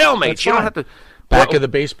have stalemates. That's You don't fine. have to. Back Well, of the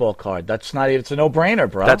baseball card. That's not. It's a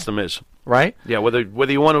no-brainer, bro. That's the Miz. right. Yeah, whether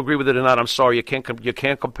you want to agree with it or not, I'm sorry. You can't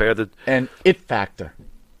compare the. And it factor.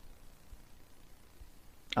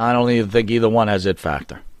 I don't even think either one has it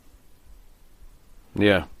factor,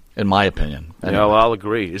 Yeah. in my opinion. Yeah, well, I'll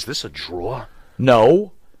agree. Is this a draw?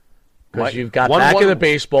 No, because Right. you've got One- back one- of the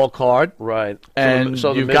baseball card, Right. and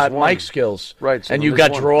so the you've Miz got won. Mike Skills, Right, so and the you've Miz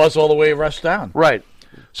got won. draws all the way rest down. Right.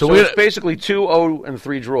 So it's basically 2-0 and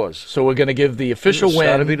 3 draws. So we're going to give the official It's got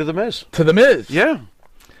to win be to the Miz. to the Miz. Yeah.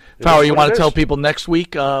 Farrell, It is you what want it to tell is. people next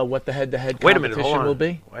week what the head-to-head Wait a minute, competition hold on. will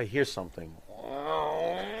be? I hear something.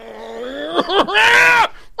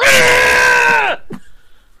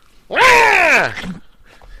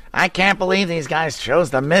 I can't believe these guys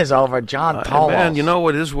chose the Miz over John Tolos. Man, you know,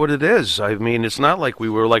 it is what it is. I mean, it's not like we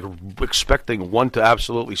were like expecting one to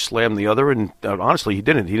absolutely slam the other, and honestly, he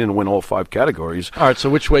didn't. He didn't win all 5 categories. All right, so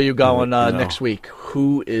which way you going No. next week?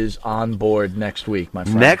 Who is on board next week, my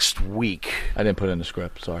friend? Next week. I didn't put it in the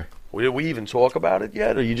script, sorry. Did we even talk about it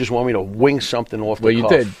yet, or you just want me to wing something off the Well, you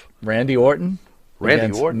cuff? did. Randy Orton Randy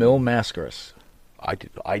against Orton? Mil Mascaras. I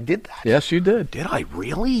did that. Yes, you did. Did I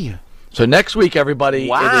really? So next week, everybody,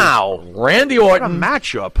 Wow. it is Randy What a Orton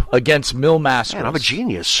matchup. against Mil Mascaras. Man, I'm a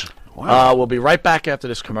genius. Wow. We'll be right back after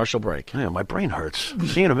this commercial break. Yeah, my brain hurts.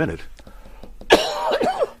 See you in a minute.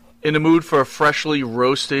 In the mood for a freshly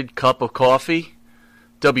roasted cup of coffee?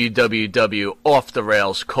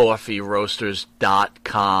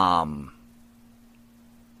 www.offtherailscoffeeroasters.com.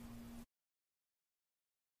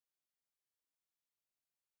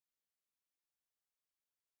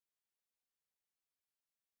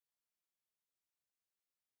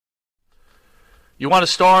 You want to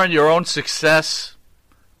star in your own success?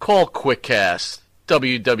 Call QuickCast.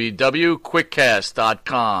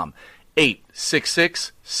 www.quickcast.com.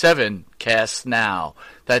 866-7-CAST-NOW.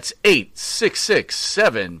 That's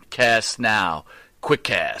 866-7-CAST-NOW.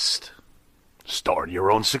 QuickCast. Start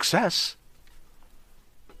your own success.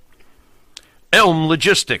 Elm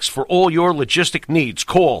Logistics. For all your logistic needs,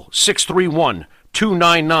 call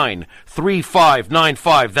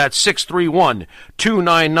 631-299-3595. That's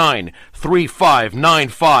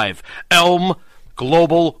 631-299-3595. Elm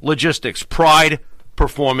Global Logistics. Pride,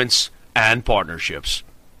 performance, and partnerships.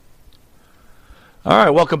 All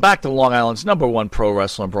right, welcome back to Long Island's #1 pro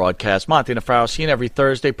wrestling broadcast. Monty Nefaro, seen every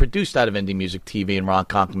Thursday, produced out of Indie Music TV in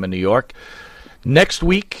Ronkonkoma, New York. Next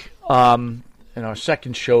week, in our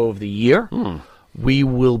second show of the year, we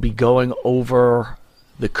will be going over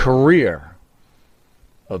the career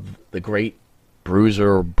of the great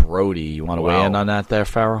Bruiser Brody. You want to weigh in on that there,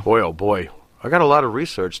 Farrell? Boy, oh boy. I got a lot of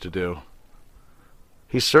research to do.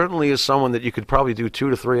 He certainly is someone that you could probably do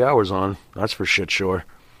 2 to 3 hours on. That's for shit sure.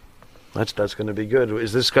 That's going to be good.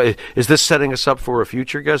 Is this setting us up for a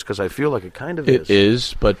future guest? Because I feel like it kind of is. It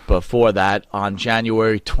is, but before that, on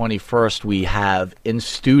January 21st, we have in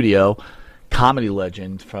studio comedy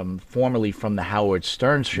legend formerly from the Howard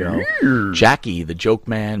Stern Show, Jackie the Joke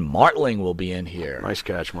Man Martling will be in here. Nice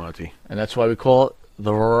catch, Monty. And that's why we call it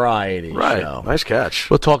the Variety Show. Nice catch.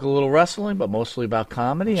 We'll talk a little wrestling, but mostly about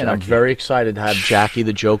comedy, and I'm very excited to have Jackie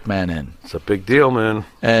the Joke Man in. It's a big deal, man.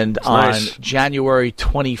 And It's on nice. January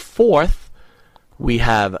 24th, we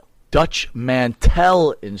have Dutch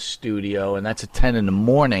Mantel in studio, and that's at 10 in the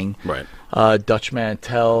morning. Right. Dutch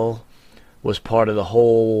Mantel was part of the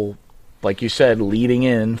whole, like you said, leading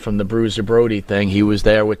in from the Bruiser Brody thing. He was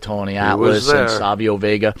there with Tony Atlas and there. Savio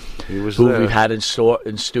Vega, He was who there. we've had in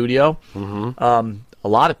studio. Mm-hmm. A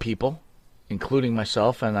lot of people, including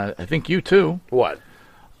myself, and I think you too. What?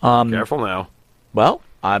 Careful now. Well,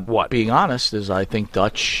 I'm What? being honest, is I think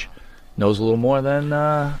Dutch knows a little more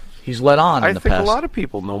than he's let on in the think past. a lot of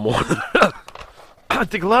people know more. I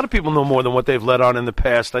think a lot of people know more than what they've let on in the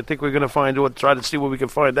past. I think we're going to try to see what we can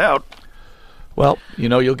find out. Well,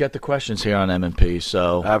 you'll get the questions here on M&P,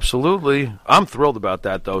 so. Absolutely. I'm thrilled about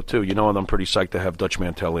that, though, too. And I'm pretty psyched to have Dutch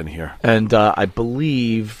Mantel in here. And I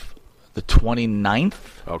believe the 29th.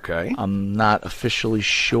 Okay. I'm not officially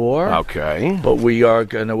sure. Okay. But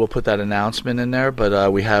we'll put that announcement in there.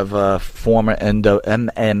 But we have former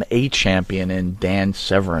MMA champion in Dan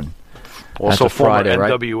Severin. Also That's a former Friday,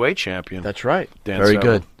 right? NWA champion. That's right. Dan Very Severin.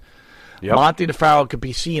 good. Yep. Monty Nefaro could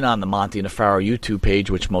be seen on the Monty Nefaro YouTube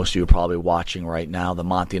page, which most of you are probably watching right now, the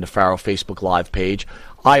Monty Nefaro Facebook Live page,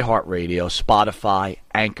 iHeartRadio, Spotify,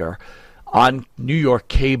 Anchor, on New York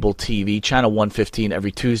Cable TV, Channel 115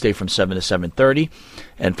 every Tuesday from 7 to 7:30,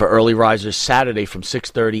 and for early risers, Saturday from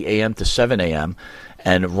 6:30 a.m. to 7 a.m.,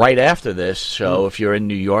 and right after this show, if you're in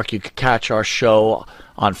New York, you could catch our show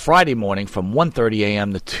on Friday morning from 1:30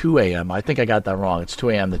 a.m. to 2 a.m. I think I got that wrong. It's 2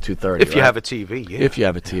 a.m. to 2:30. If you right? have a TV, yeah. If you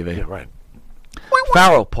have a TV. Yeah, right.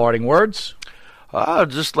 Farrell, parting words?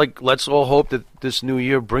 Just like let's all hope that this new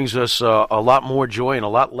year brings us a lot more joy and a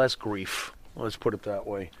lot less grief. Let's put it that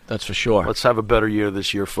way. That's for sure. Let's have a better year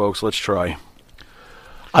this year, folks. Let's try.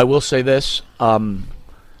 I will say this. I'm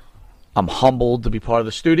humbled to be part of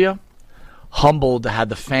the studio. Humbled to have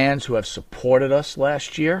the fans who have supported us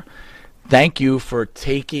last year. Thank you for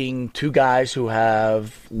taking two guys who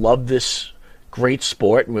have loved this great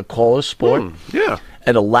sport, and we'll call it a sport. Yeah.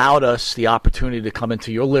 It allowed us the opportunity to come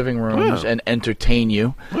into your living rooms and entertain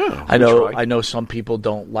you. Yeah, I know some people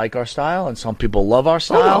don't like our style, and some people love our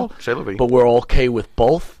style. no, say la vie. But we're okay with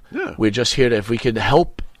both. Yeah. We're just here to, if we could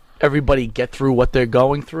help everybody get through what they're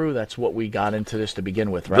going through, that's what we got into this to begin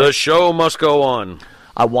with, right? The show must go on.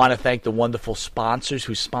 I want to thank the wonderful sponsors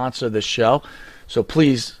who sponsor this show. So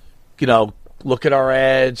please, look at our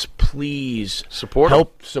ads. Please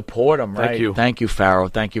help support them. Right? you. Thank you, Pharaoh.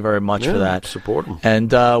 Thank you very much for that. Support them.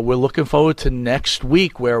 And we're looking forward to next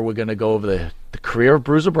week, where we're going to go over the career of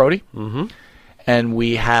Bruiser Brody. Mm-hmm. And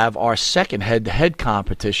we have our second head-to-head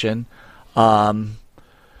competition,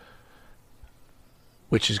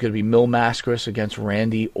 which is going to be Mil Mascaras against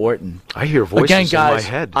Randy Orton. I hear voices Again, guys,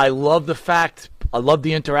 in my head. I love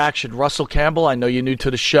the interaction. Russell Campbell, I know you're new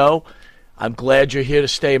to the show. I'm glad you're here to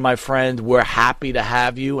stay, my friend. We're happy to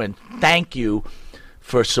have you, and thank you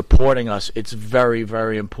for supporting us. It's very,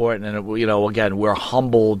 very important. And, again, we're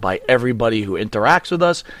humbled by everybody who interacts with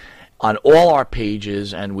us on all our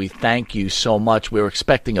pages, and we thank you so much. We're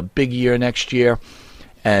expecting a big year next year,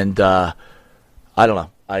 and I don't know.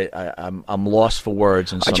 I'm lost for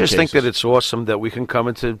words in some I just cases. think that it's awesome that we can come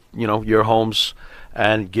into your homes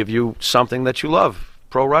and give you something that you love,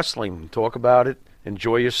 pro wrestling. Talk about it,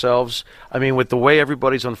 enjoy yourselves. I mean, with the way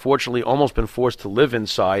everybody's unfortunately almost been forced to live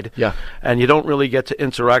inside, and you don't really get to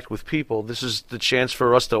interact with people, this is the chance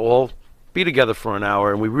for us to all be together for an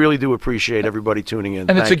hour, and we really do appreciate everybody tuning in.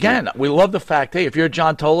 And Thank you. we love the fact, hey, if you're a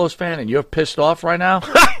John Tolos fan and you're pissed off right now,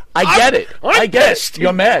 I get it. I'm I get pissed. it.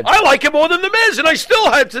 You're mad. I like it more than The Miz, and I still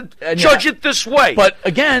had to judge it this way. But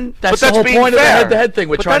again, that's But the whole being point of the fair. head-to-head thing.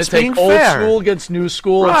 We're But trying to that's take being old fair. school against new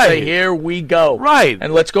school and say, here we go. Right.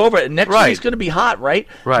 And let's go over it. And next Right. week's going to be hot, right?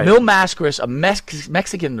 Right. Mil Mascaras, a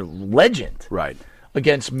Mexican legend. Right.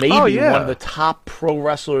 Against maybe one of the top pro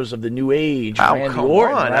wrestlers of the new age, Randy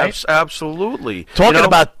Orton, right? Absolutely. Talking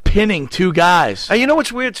about pinning two guys. And you know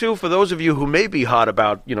what's weird, too? For those of you who may be hot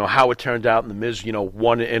about, how it turned out and The Miz,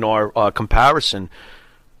 won in our comparison,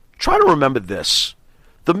 try to remember this.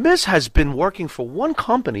 The Miz has been working for one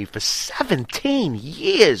company for 17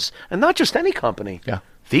 years. And not just any company. Yeah.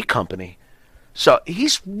 The company. So he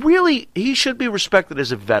should be respected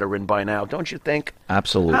as a veteran by now, don't you think?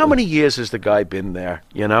 Absolutely. How many years has the guy been there,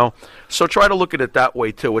 So try to look at it that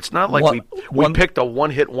way, too. It's not like we picked a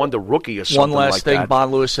one-hit wonder rookie or something like that. One last thing,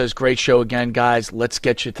 Bon Lewis says, great show again, guys. Let's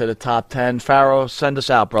get you to the top 10. Pharaoh, send us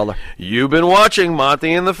out, brother. You've been watching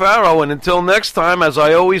Monty and the Pharaoh, and until next time, as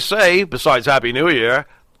I always say, besides Happy New Year,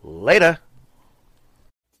 later.